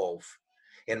we evolve.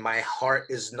 And my heart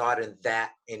is not in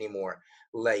that anymore.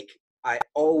 Like, I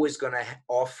always gonna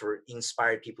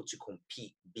inspire people to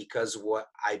compete, because what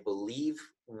I believe,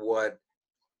 what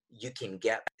you can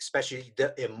get, especially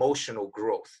the emotional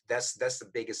growth. That's the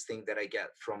biggest thing that I get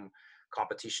from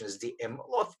competitions.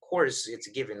 Of course, it's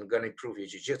given, gonna improve your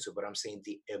jiu-jitsu, but I'm saying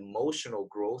the emotional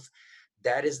growth,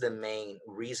 that is the main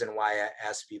reason why I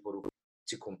ask people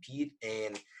to compete.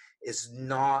 And it's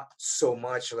not so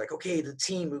much like, okay, the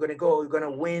team, we're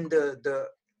gonna win the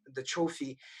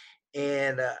trophy.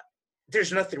 And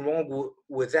there's nothing wrong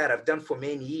with that. I've done for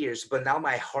many years, but now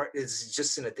my heart is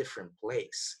just in a different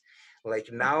place.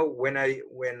 Like now, when I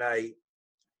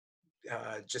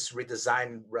just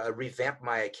revamp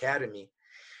my academy.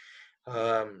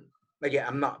 Um, Again,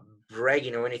 I'm not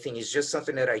bragging or anything. It's just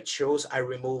something that I chose. I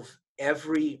remove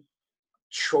every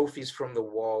trophies from the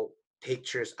wall,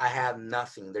 pictures. I have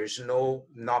nothing. There's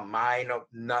not mine,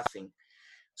 nothing.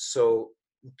 So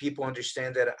people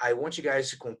understand that I want you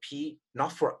guys to compete,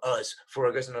 not for us, for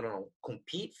us. No, no, no.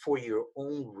 Compete for your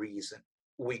own reason.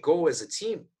 We go as a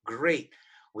team, great.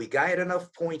 We got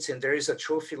enough points, and there is a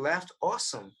trophy left.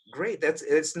 Awesome, great.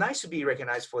 It's nice to be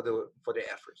recognized for the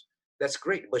efforts. That's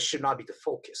great, but should not be the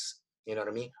focus. You know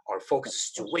what I mean? Our focus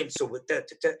is to win. So with that,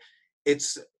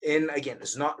 it's, and again,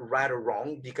 it's not right or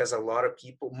wrong, because a lot of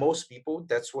people, most people,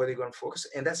 that's where they're going to focus,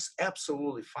 and that's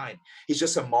absolutely fine. It's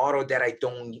just a model that I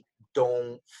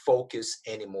don't focus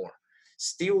anymore.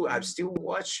 Still, I still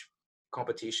watch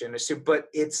competition, but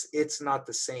it's not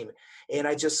the same. And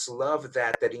I just love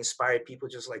that inspired people,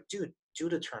 just like, dude, do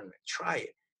the tournament, try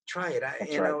it.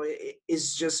 That's right.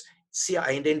 It's just, see,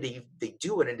 and then they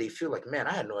do it, and they feel like, man,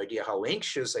 I had no idea how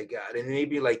anxious I got. And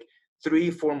maybe like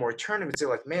 3, 4 more tournaments, they're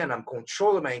like, man, I'm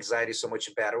controlling my anxiety so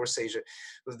much better. Or say,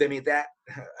 I mean, that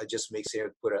I just makes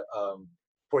it put a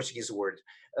Portuguese word.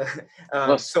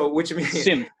 So which means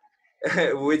Sim.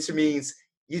 which means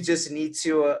you just need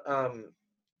to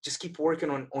just keep working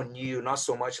on you, not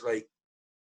so much like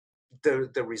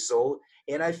the result.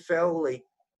 And I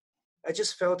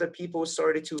just felt that people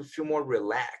started to feel more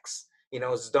relaxed.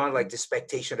 It's not like the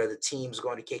expectation that the team's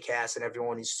going to kick ass and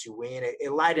everyone needs to win.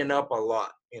 It lightened up a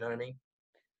lot. You know what I mean?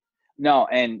 No,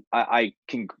 and I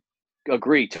can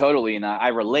agree totally, and I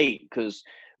relate, because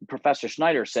Professor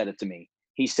Schneider said it to me.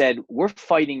 He said, "We're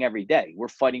fighting every day. We're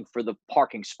fighting for the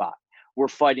parking spot. We're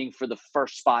fighting for the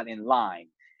first spot in line."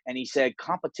 And he said,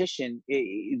 competition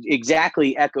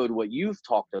exactly echoed what you've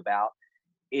talked about.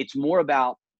 It's more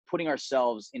about putting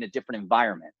ourselves in a different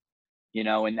environment.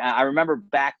 And I remember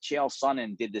back, Chael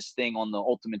Sonnen did this thing on the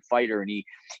Ultimate Fighter, and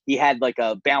he had like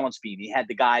a balance beam. He had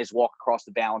the guys walk across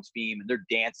the balance beam, and they're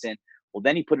dancing. Well,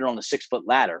 then he put it on a 6-foot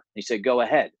ladder. He said, "Go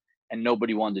ahead," and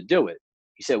nobody wanted to do it.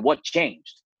 He said, "What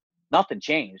changed?" Nothing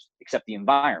changed except the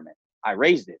environment. I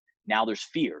raised it. Now there's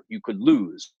fear. You could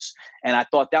lose. And I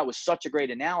thought that was such a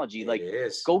great analogy. It Like,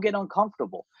 is. go get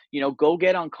uncomfortable. Go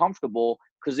get uncomfortable,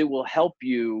 because it will help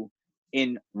you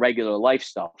in regular life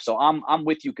stuff. So I'm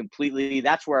with you completely.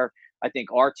 That's where I think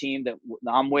our team that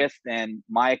I'm with and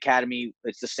my academy,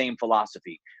 it's the same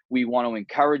philosophy. We want to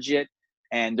encourage it.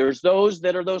 And there's those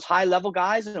that are those high level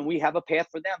guys, and we have a path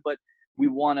for them, but we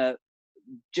want to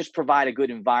just provide a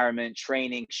good environment,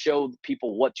 training, show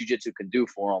people what jiu-jitsu can do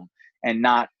for them, and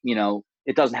not,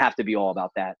 it doesn't have to be all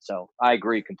about that. So I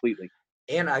agree completely.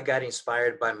 And I got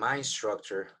inspired by my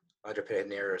instructor, Andre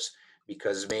Pederneiras,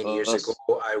 because many years ago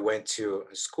I went to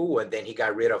school, and then he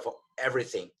got rid of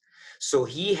everything. So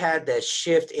he had that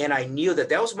shift, and I knew that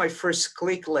was my first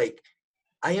click. Like,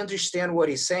 I understand what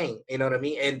he's saying, you know what I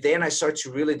mean? And then I start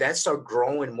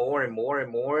growing more and more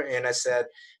and more. And I said,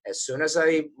 as soon as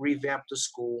I revamp the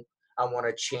school, I want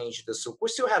to change the soup. We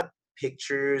still have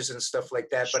pictures and stuff like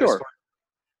that, but as Sure. far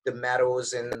as the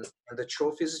medals and the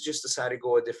trophies, just decided to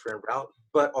go a different route.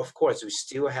 But of course, we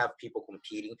still have people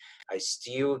competing. I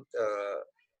still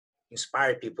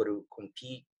inspire people to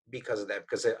compete because of that,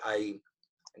 because I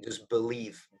just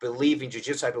believe in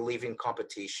jiu-jitsu. I believe in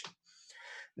competition.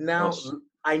 Now, Yes.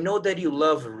 I know that you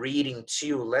love reading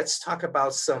too. Let's talk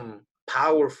about some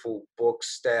powerful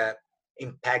books that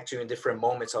impact you in different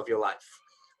moments of your life.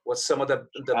 What's some of the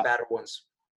Uh, better ones?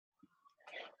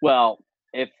 well,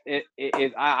 if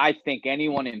I think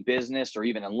anyone in business or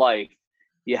even in life,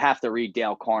 you have to read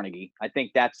Dale Carnegie. I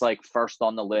think that's like first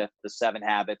on the list. The Seven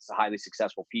Habits of Highly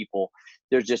Successful People.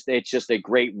 It's just a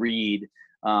great read.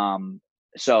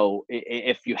 So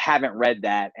if you haven't read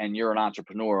that and you're an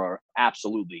entrepreneur,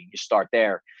 absolutely, you start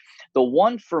there. The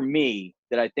one for me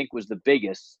that I think was the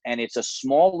biggest, and it's a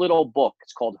small little book.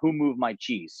 It's called Who Moved My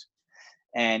Cheese,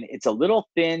 and it's a little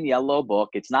thin yellow book.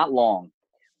 It's not long,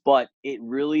 but it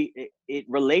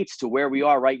relates to where we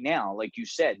are right now. Like you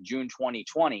said, June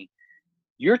 2020,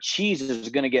 your cheese is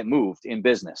going to get moved in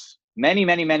business many,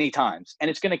 many, many times, and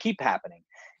it's going to keep happening.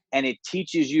 And it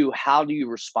teaches you, how do you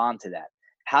respond to that?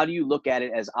 How do you look at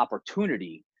it as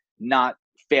opportunity, not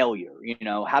failure?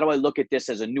 How do I look at this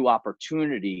as a new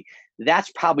opportunity?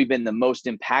 That's probably been the most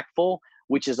impactful,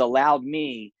 which has allowed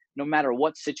me, no matter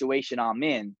what situation I'm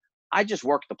in, I just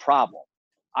work the problem.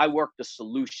 I work the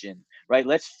solution, right?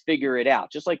 Let's figure it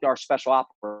out. Just like our special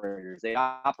operators, they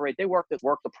work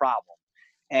the problem.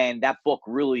 And that book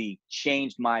really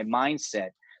changed my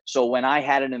mindset. So when I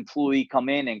had an employee come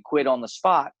in and quit on the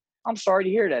spot, I'm sorry to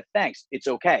hear that. Thanks. It's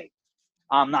okay.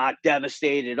 I'm not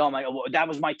devastated. Oh my, well, that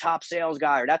was my top sales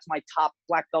guy, or that's my top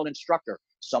black belt instructor.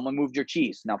 Someone moved your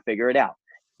cheese. Now figure it out.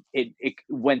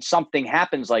 When something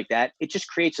happens like that, it just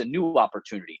creates a new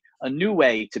opportunity, a new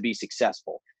way to be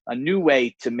successful, a new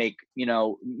way to make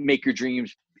your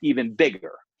dreams even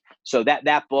bigger. So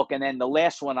that book. And then the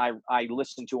last one I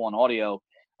listened to on audio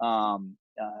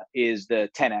is the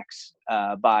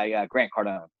 10X by Grant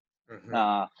Cardone. Hmm.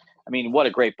 I mean, what a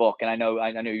great book. And I know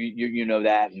you know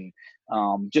that, and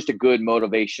just a good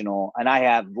motivational. And I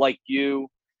have, like you,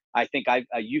 I think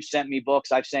you've sent me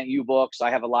books. I've sent you books.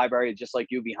 I have a library just like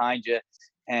you behind you.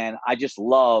 And I just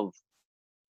love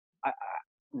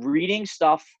reading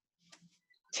stuff.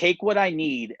 Take what I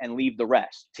need and leave the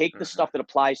rest. Take the Hmm. stuff that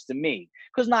applies to me,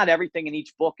 because not everything in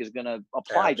each book is going to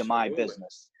apply to my Absolutely.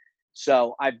 business.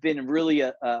 So I've been really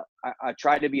I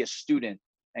try to be a student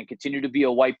and continue to be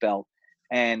a white belt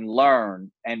and learn,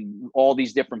 and all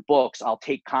these different books. I'll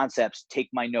take concepts, take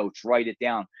my notes, write it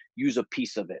down, use a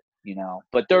piece of it.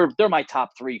 But they're my top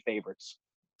three favorites.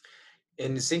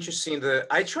 And it's interesting that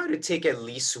I try to take at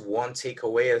least one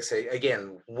takeaway. I say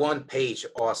again, one page,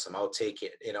 awesome. I'll take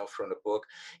it, from the book.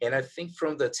 And I think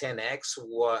from the 10X,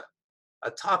 what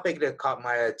a topic that caught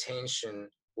my attention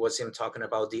was him talking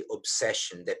about the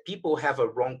obsession, that people have a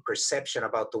wrong perception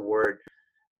about the word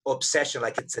obsession,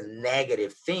 like it's a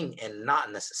negative thing, and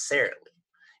not necessarily,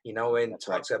 and That's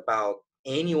right. talks about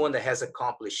anyone that has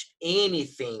accomplished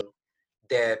anything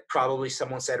that probably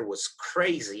someone said was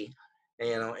crazy,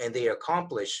 and they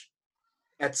accomplished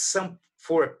at some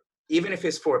for even if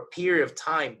it's for a period of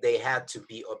time, they had to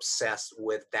be obsessed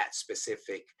with that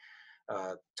specific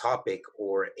topic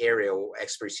or area or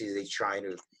expertise they're trying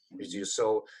to pursue.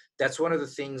 So that's one of the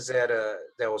things that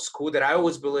was cool. That I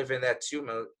always believe in that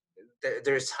too.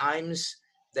 There's times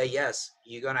that yes,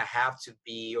 you're gonna have to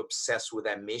be obsessed with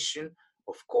that mission,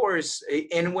 of course.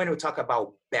 And when we talk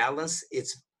about balance,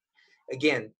 it's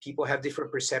again, people have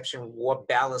different perception what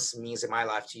balance means in my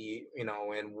life to you,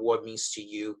 and what means to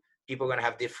you. People are gonna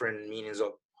have different meanings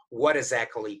of what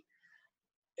exactly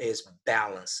is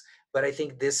balance. But I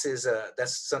think that's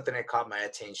something that caught my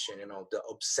attention, the Yep.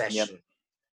 obsession.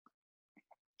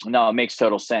 No, it makes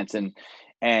total sense.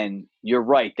 And you're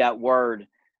right. That word,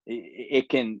 it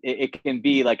can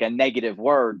be like a negative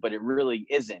word, but it really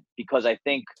isn't, because I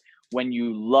think when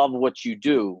you love what you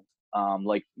do,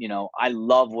 I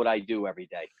love what I do every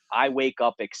day. I wake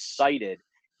up excited.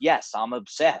 Yes, I'm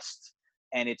obsessed,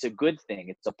 and it's a good thing.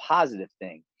 It's a positive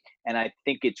thing. And I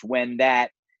think it's when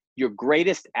that your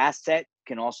greatest asset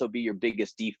can also be your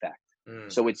biggest defect.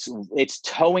 So Hmm. it's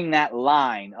towing that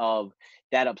line of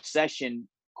that obsession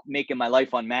making my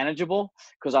life unmanageable,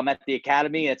 because I'm at the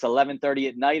academy. It's 11:30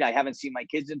 at night. I haven't seen my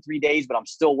kids in 3 days, but I'm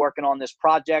still working on this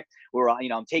project where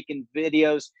I'm taking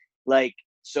videos. Like,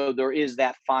 so there is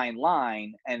that fine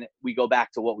line, and we go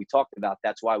back to what we talked about.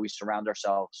 That's why we surround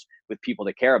ourselves with people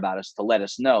that care about us, to let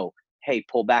us know, hey,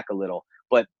 pull back a little.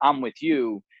 But I'm with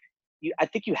you. I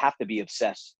think you have to be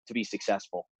obsessed to be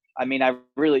successful. I mean,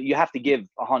 you have to give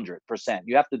 100%.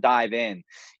 You have to dive in.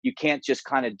 You can't just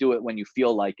kind of do it when you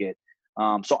feel like it.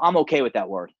 So I'm okay with that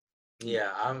word.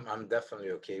 Yeah, I'm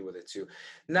definitely okay with it too.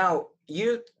 Now,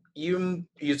 you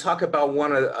talk about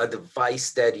one of a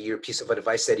device that your piece of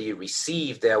advice that you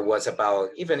received that was about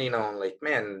even, like,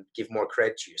 man, give more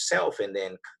credit to yourself, and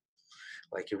then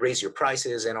like you raise your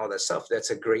prices and all that stuff. That's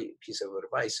a great piece of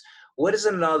advice. What is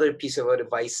another piece of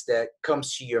advice that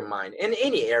comes to your mind in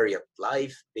any area of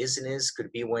life, business, could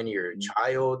be when you're a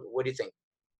child? What do you think?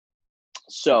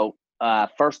 So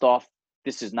first off,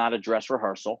 this is not a dress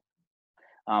rehearsal.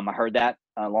 I heard that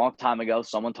a long time ago.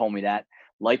 Someone told me that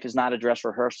life is not a dress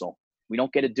rehearsal. We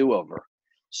don't get a do-over.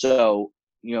 So,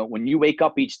 when you wake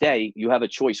up each day, you have a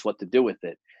choice what to do with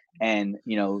it. And,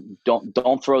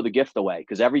 don't throw the gift away,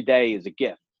 because every day is a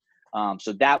gift.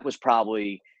 So that was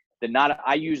probably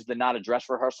I use the not a dress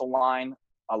rehearsal line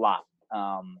a lot,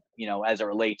 as it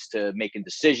relates to making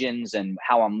decisions and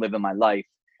how I'm living my life.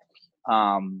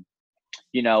 The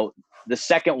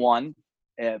second one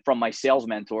from my sales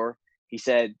mentor, he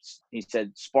said,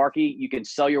 Sparky, you can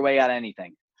sell your way out of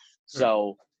anything.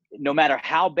 So no matter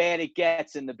how bad it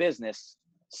gets in the business,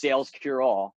 sales cure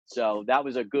all. So that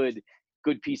was a good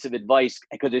piece of advice,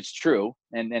 because it's true.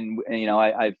 And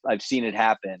I've seen it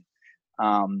happen.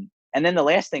 And then the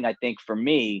last thing I think for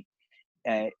me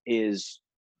is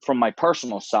from my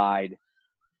personal side.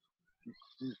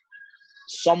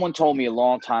 Someone told me a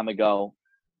long time ago,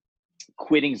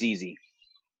 quitting's easy.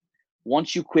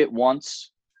 Once you quit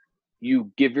once,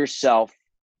 you give yourself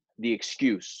the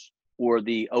excuse or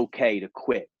the okay to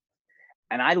quit.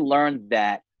 And I learned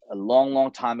that a long,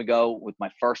 long time ago with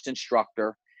my first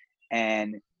instructor.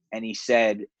 And he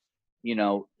said,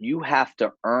 you have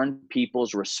to earn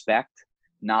people's respect,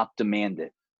 not demand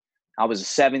it. I was a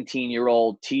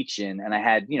 17-year-old teaching, and I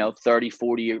had, 30,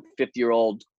 40,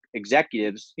 50-year-old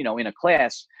executives, in a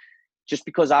class. Just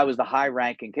because I was the high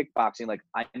rank in kickboxing, like,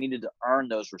 I needed to earn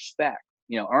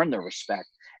earn their respect.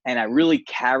 And I really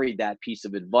carried that piece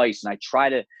of advice. And I try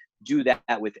to do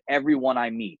that with everyone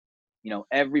I meet.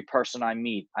 Every person I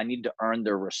meet, I need to earn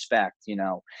their respect,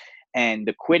 and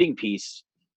the quitting piece,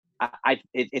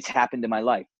 it's happened in my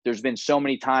life. There's been so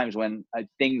many times when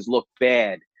things look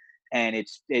bad and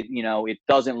it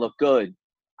doesn't look good.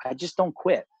 I just don't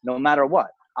quit no matter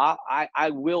what. I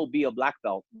will be a black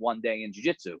belt one day in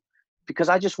jiu-jitsu, because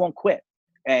I just won't quit.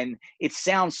 And it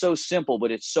sounds so simple,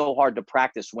 but it's so hard to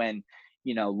practice when,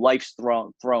 life's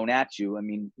thrown at you. I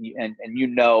mean, and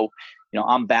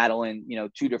I'm battling,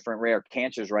 2 different rare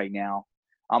cancers right now.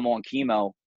 I'm on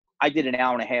chemo. I did an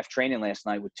hour and a half training last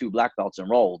night with 2 black belts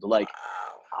enrolled. Like,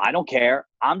 I don't care.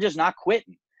 I'm just not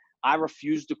quitting. I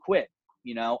refuse to quit.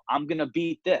 I'm going to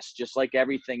beat this just like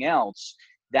everything else.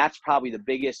 That's probably the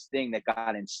biggest thing that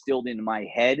got instilled into my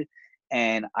head.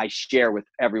 And I share with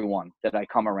everyone that I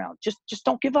come around. Just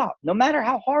don't give up, no matter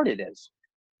how hard it is.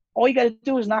 All you got to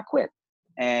do is not quit.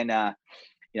 And,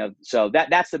 so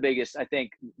that's the biggest. I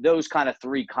think those kind of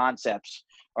 3 concepts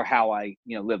are how I,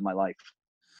 live my life.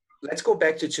 Let's go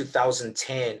back to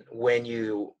 2010 when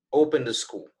you opened the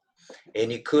school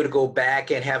and you could go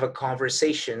back and have a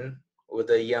conversation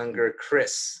with a younger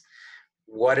Kris.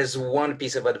 What is one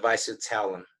piece of advice you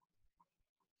tell him?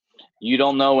 You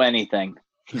don't know anything.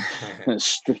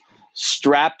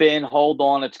 Strap in, hold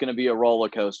on. It's going to be a roller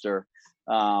coaster.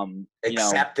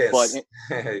 Acceptance.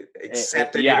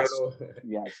 Accept it. Yes.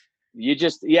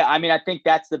 Yes. I mean, I think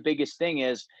that's the biggest thing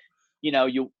is,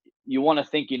 you want to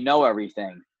think you know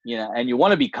everything, and you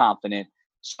want to be confident.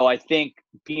 So I think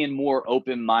being more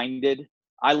open-minded,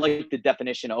 I like the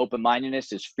definition of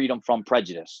open-mindedness is freedom from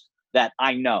prejudice. That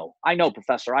I know,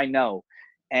 professor, I know.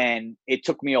 And it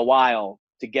took me a while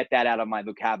to get that out of my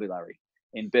vocabulary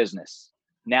in business.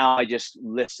 Now I just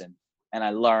listen and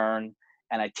I learn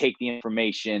and I take the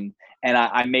information and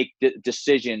I make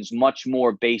decisions much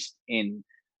more based in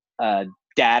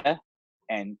data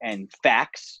and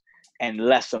facts and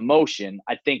less emotion.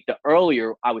 I think the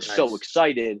earlier I was so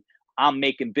excited, I'm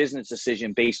making business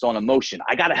decision based on emotion.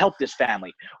 I got to help this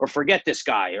family or forget this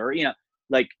guy or,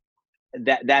 like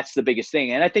that's the biggest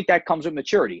thing. And I think that comes with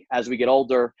maturity. As we get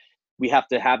older, we have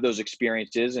to have those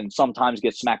experiences and sometimes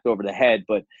get smacked over the head.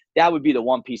 But that would be the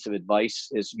one piece of advice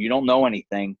is you don't know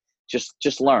anything.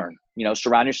 Just learn,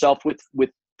 surround yourself with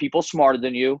people smarter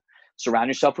than you, surround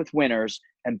yourself with winners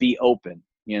and be open,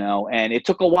 and it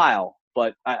took a while.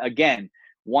 But again,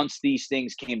 once these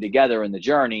things came together in the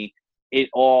journey, it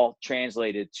all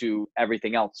translated to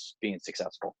everything else being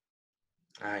successful.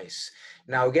 Nice.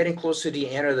 Now getting close to the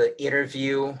end of the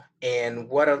interview, and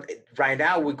right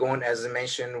now we're going, as I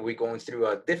mentioned, we're going through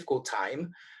a difficult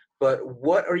time. But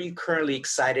what are you currently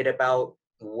excited about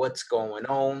what's going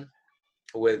on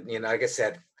with, like I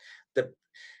said, the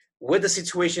with the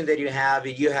situation that you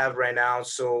have right now.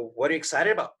 So what are you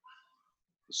excited about?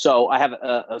 So I have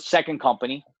a second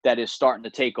company that is starting to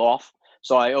take off.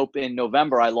 So in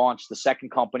November, I launched the second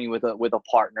company with a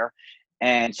partner.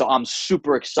 And so I'm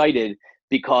super excited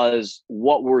because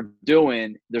what we're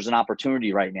doing, there's an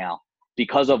opportunity right now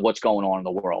because of what's going on in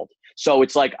the world. So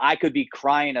it's like I could be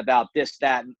crying about this,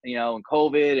 that, and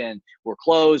COVID and we're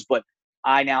closed, but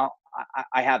I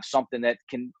have something that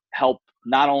can help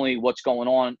not only what's going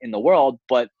on in the world,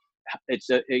 but it's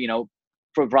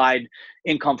provide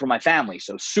income for my family.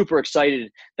 So super excited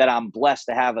that I'm blessed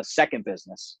to have a second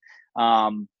business.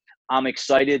 I'm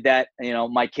excited that,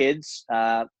 my kids,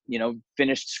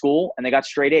 finished school and they got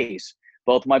straight A's,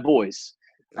 both my boys.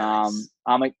 Nice.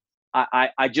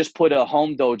 I just put a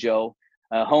home dojo,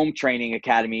 a home training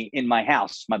academy in my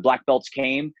house. My black belts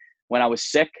came when I was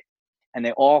sick and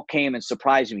they all came and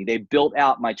surprised me. They built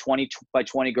out my 20 by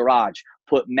 20 garage,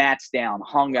 put mats down,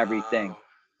 hung everything,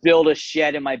 build a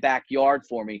shed in my backyard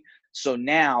for me. So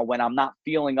now when I'm not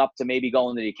feeling up to maybe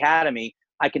going to the academy,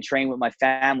 I can train with my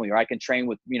family, or I can train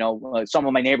with, some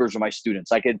of my neighbors or my students.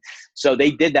 So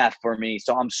they did that for me.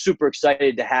 So I'm super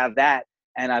excited to have that.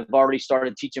 And I've already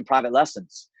started teaching private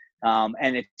lessons.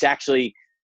 And it's actually,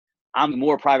 I'm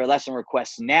more private lesson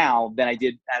requests now than I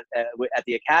did at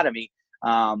the academy.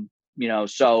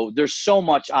 So there's so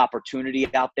much opportunity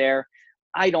out there.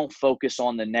 I don't focus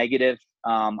on the negative.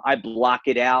 I block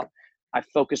it out. I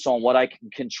focus on what I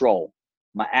can control,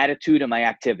 my attitude and my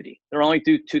activity. There are only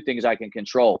two things I can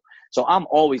control. So I'm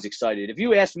always excited. If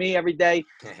you ask me every day,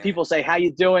 people say, how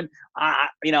you doing?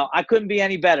 I couldn't be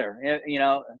any better.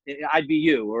 I'd be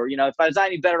you. Or, if I was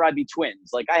any better, I'd be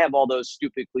twins. Like I have all those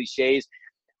stupid cliches.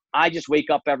 I just wake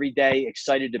up every day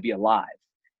excited to be alive.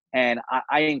 And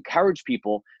I encourage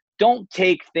people, don't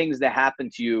take things that happen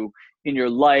to you in your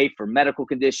life or medical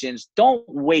conditions. Don't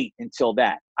wait until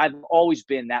that. I've always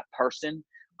been that person.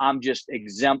 I'm just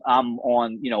exempt. I'm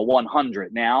on,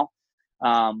 100 now.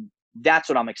 That's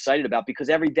what I'm excited about because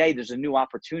every day there's a new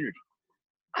opportunity.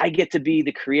 I get to be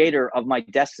the creator of my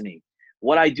destiny.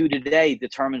 What I do today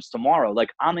determines tomorrow. Like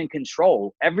I'm in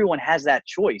control. Everyone has that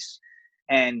choice.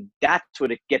 And that's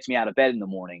what it gets me out of bed in the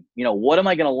morning. What am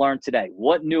I going to learn today?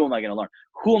 What new am I going to learn?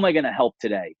 Who am I going to help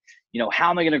today? How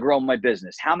am I going to grow my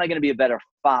business? How am I going to be a better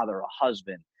father, a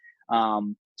husband?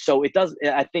 So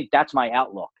I think that's my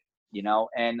outlook,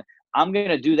 and I'm going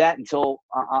to do that until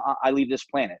I leave this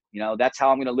planet. That's how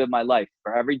I'm going to live my life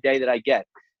for every day that I get.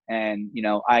 And,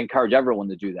 I encourage everyone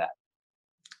to do that.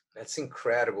 That's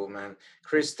incredible, man.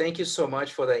 Kris, thank you so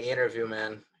much for the interview,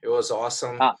 man. It was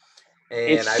awesome.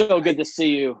 It's so good to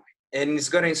see you. And it's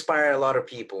going to inspire a lot of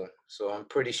people. So I'm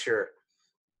pretty sure.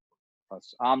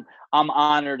 I'm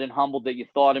honored and humbled that you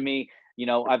thought of me.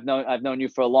 I've known you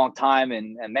for a long time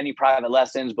and many private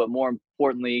lessons, but more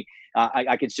importantly,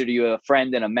 I consider you a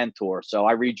friend and a mentor. So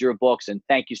I read your books and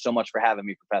thank you so much for having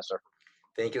me, Professor.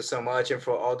 Thank you so much. And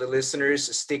for all the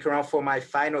listeners, stick around for my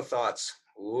final thoughts.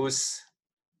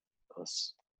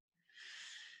 Us.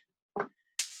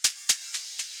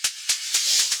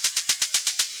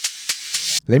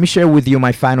 Let me share with you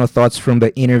my final thoughts from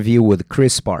the interview with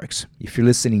Kris Sparks. If you're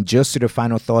listening just to the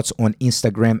final thoughts on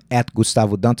Instagram at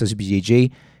Gustavo Dantas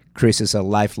BJJ, Kris is a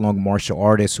lifelong martial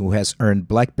artist who has earned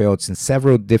black belts in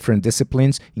several different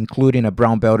disciplines, including a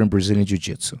brown belt in Brazilian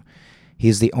Jiu-Jitsu. He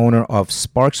is the owner of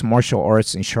Sparks Martial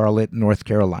Arts in Charlotte, North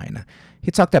Carolina.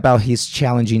 He talked about his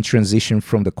challenging transition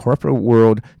from the corporate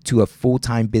world to a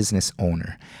full-time business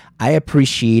owner. I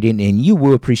appreciate it, and you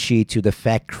will appreciate too, the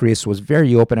fact Kris was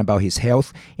very open about his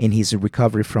health and his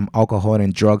recovery from alcohol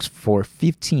and drugs for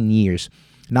 15 years.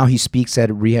 Now he speaks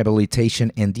at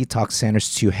rehabilitation and detox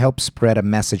centers to help spread a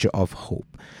message of hope.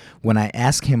 When I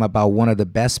asked him about one of the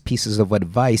best pieces of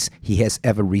advice he has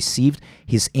ever received,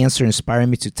 his answer inspired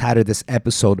me to title this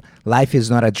episode, Life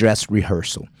is Not a Dress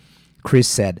Rehearsal. Kris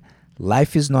said,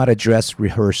 life is not a dress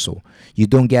rehearsal. You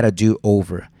don't get a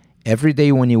do-over. Every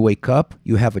day when you wake up,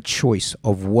 you have a choice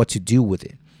of what to do with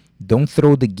it. Don't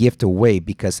throw the gift away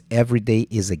because every day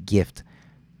is a gift.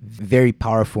 Very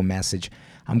powerful message.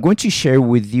 I'm going to share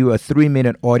with you a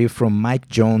 3-minute audio from Mike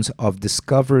Jones of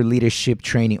Discover Leadership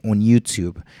Training on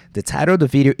YouTube. The title of the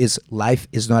video is Life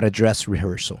is Not a Dress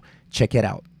Rehearsal. Check it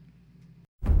out.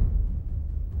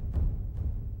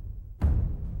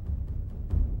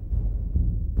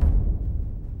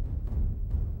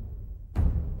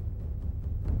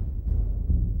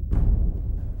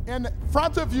 In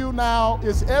front of you now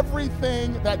is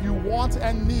everything that you want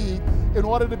and need in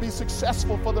order to be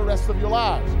successful for the rest of your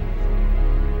lives.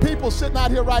 people sitting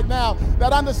out here right now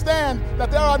that understand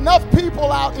that there are enough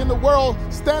people out in the world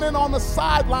standing on the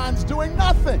sidelines doing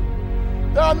nothing.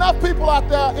 There are enough people out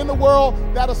there in the world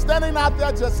that are standing out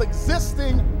there just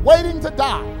existing, waiting to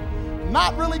die,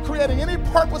 not really creating any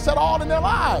purpose at all in their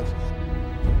lives.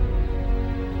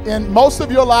 In most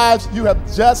of your lives, you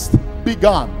have just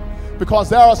begun, because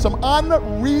there are some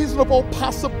unreasonable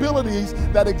possibilities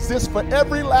that exist for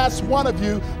every last one of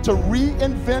you to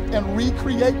reinvent and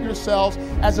recreate yourselves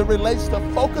as it relates to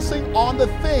focusing on the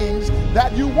things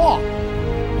that you want.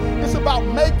 It's about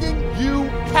making you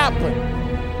happen.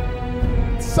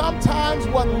 Sometimes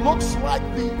what looks like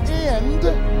the end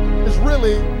is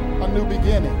really a new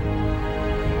beginning.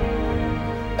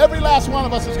 Every last one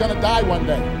of us is going to die one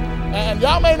day. And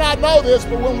y'all may not know this,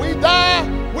 but when we die,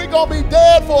 we're going to be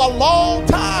dead for a long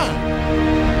time.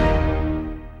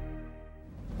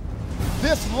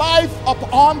 This life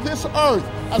upon this earth,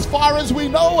 as far as we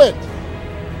know it,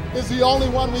 is the only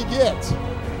one we get.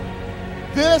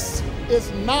 This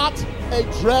is not a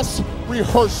dress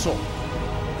rehearsal.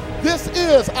 This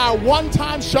is our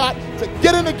one-time shot to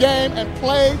get in the game and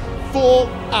play full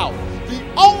out. The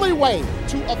only way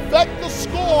to affect the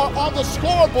score on the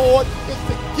scoreboard is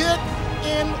to get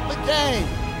in the game.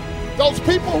 Those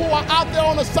people who are out there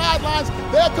on the sidelines,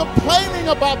 they're complaining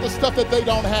about the stuff that they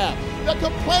don't have. They're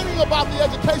complaining about the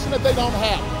education that they don't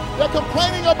have. They're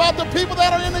complaining about the people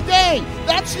that are in the game.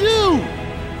 That's you.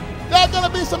 There are going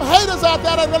to be some haters out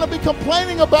there that are going to be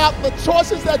complaining about the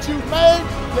choices that you've made.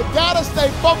 You got to stay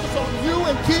focused on you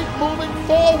and keep moving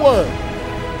forward.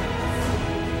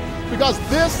 Because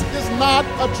this is not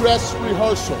a dress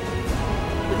rehearsal.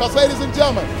 Because, ladies and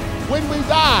gentlemen, when we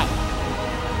die,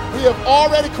 we have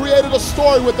already created a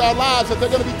story with our lives that they're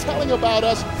going to be telling about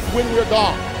us when we're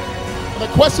gone. And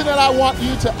the question that I want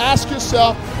you to ask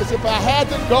yourself is, if I had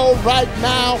to go right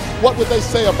now, what would they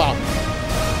say about me?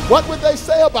 What would they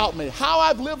say about me? How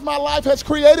I've lived my life has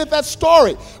created that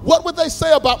story. What would they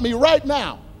say about me right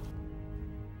now?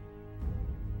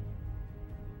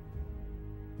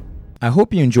 I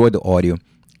hope you enjoyed the audio.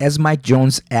 As Mike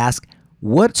Jones asked,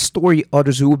 what story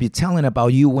others will be telling about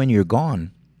you when you're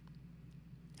gone?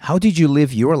 How did you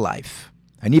live your life?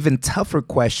 An even tougher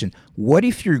question, what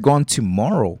if you're gone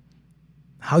tomorrow?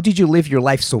 How did you live your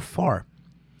life so far?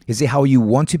 Is it how you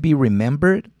want to be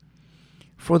remembered?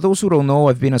 For those who don't know,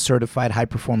 I've been a certified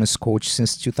high-performance coach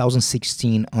since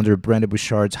 2016 under Brandon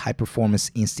Bouchard's High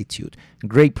Performance Institute.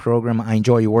 Great program. I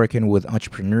enjoy working with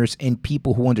entrepreneurs and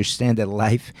people who understand that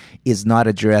life is not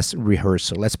a dress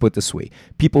rehearsal. Let's put it this way.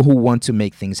 People who want to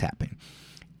make things happen.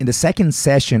 In the second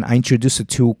session, I introduced a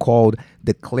tool called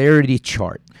the Clarity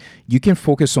Chart. You can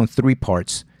focus on 3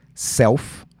 parts: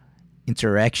 self,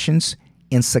 interactions,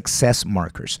 and success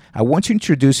markers. I want to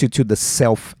introduce you to the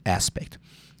self aspect.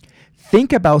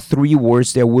 Think about 3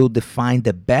 words that will define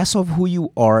the best of who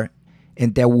you are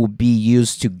and that will be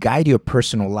used to guide your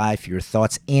personal life, your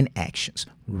thoughts, and actions.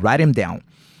 Write them down.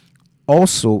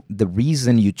 Also, the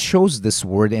reason you chose this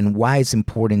word and why it's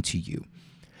important to you.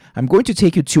 I'm going to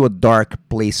take you to a dark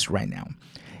place right now.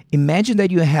 Imagine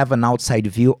that you have an outside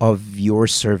view of your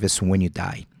service when you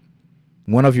die.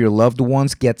 One of your loved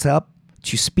ones gets up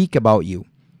to speak about you,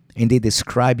 and they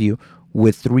describe you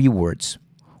with 3 words.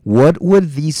 What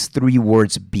would these 3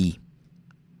 words be?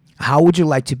 How would you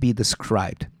like to be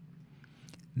described?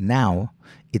 Now,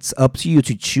 it's up to you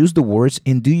to choose the words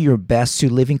and do your best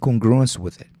to live in congruence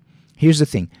with it. Here's the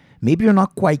thing. Maybe you're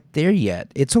not quite there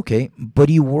yet. It's okay, but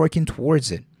you're working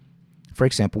towards it. For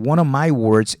example, one of my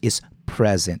words is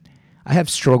present. I have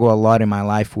struggled a lot in my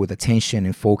life with attention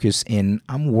and focus, and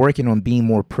I'm working on being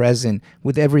more present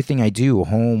with everything I do,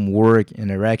 home, work,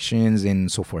 interactions,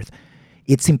 and so forth.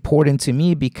 It's important to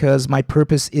me because my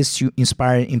purpose is to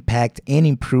inspire, impact, and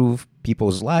improve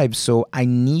people's lives. So I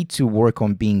need to work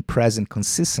on being present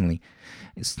consistently.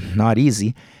 It's not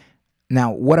easy.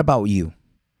 Now, what about you?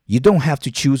 You don't have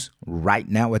to choose right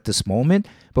now at this moment,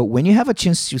 but when you have a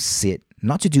chance to sit,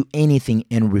 not to do anything,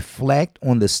 and reflect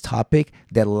on this topic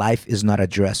that life is not a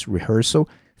dress rehearsal,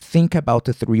 think about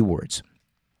the 3 words.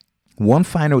 One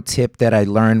final tip that I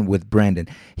learned with Brandon,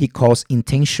 he calls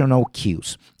intentional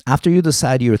cues. After you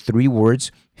decide your 3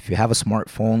 words, if you have a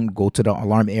smartphone, go to the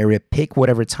alarm area, pick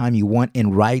whatever time you want,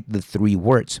 and write the 3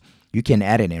 words. You can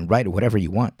add it and write whatever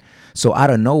you want. So out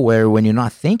of nowhere, when you're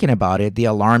not thinking about it, the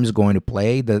alarm is going to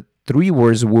play, the 3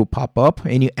 words will pop up,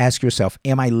 and you ask yourself,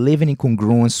 am I living in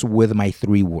congruence with my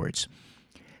 3 words?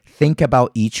 Think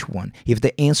about each one. If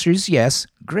the answer is yes,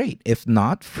 great. If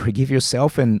not, forgive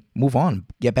yourself and move on.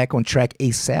 Get back on track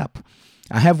ASAP.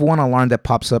 I have one alarm that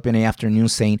pops up in the afternoon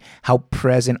saying, how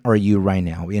present are you right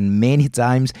now? And many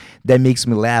times that makes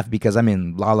me laugh because I'm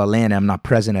in La La Land and I'm not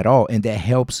present at all. And that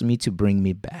helps me to bring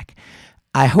me back.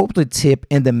 I hope the tip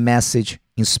and the message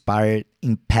inspire,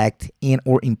 impact, and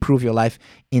or improve your life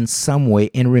in some way.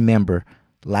 And remember,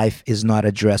 life is not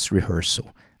a dress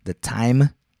rehearsal. The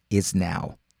time is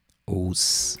now.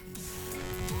 Os.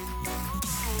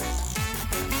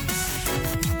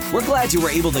 We're glad you were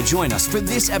able to join us for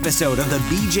this episode of the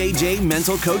BJJ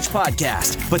Mental Coach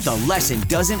Podcast, but the lesson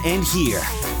doesn't end here.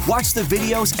 Watch the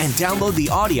videos and download the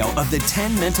audio of the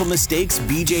 10 mental mistakes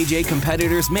BJJ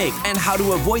competitors make and how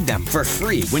to avoid them for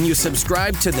free when you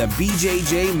subscribe to the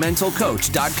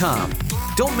BJJMentalCoach.com.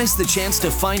 Don't miss the chance to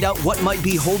find out what might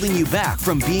be holding you back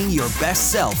from being your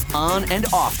best self on and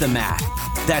off the mat.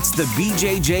 That's the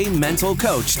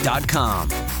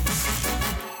BJJMentalCoach.com.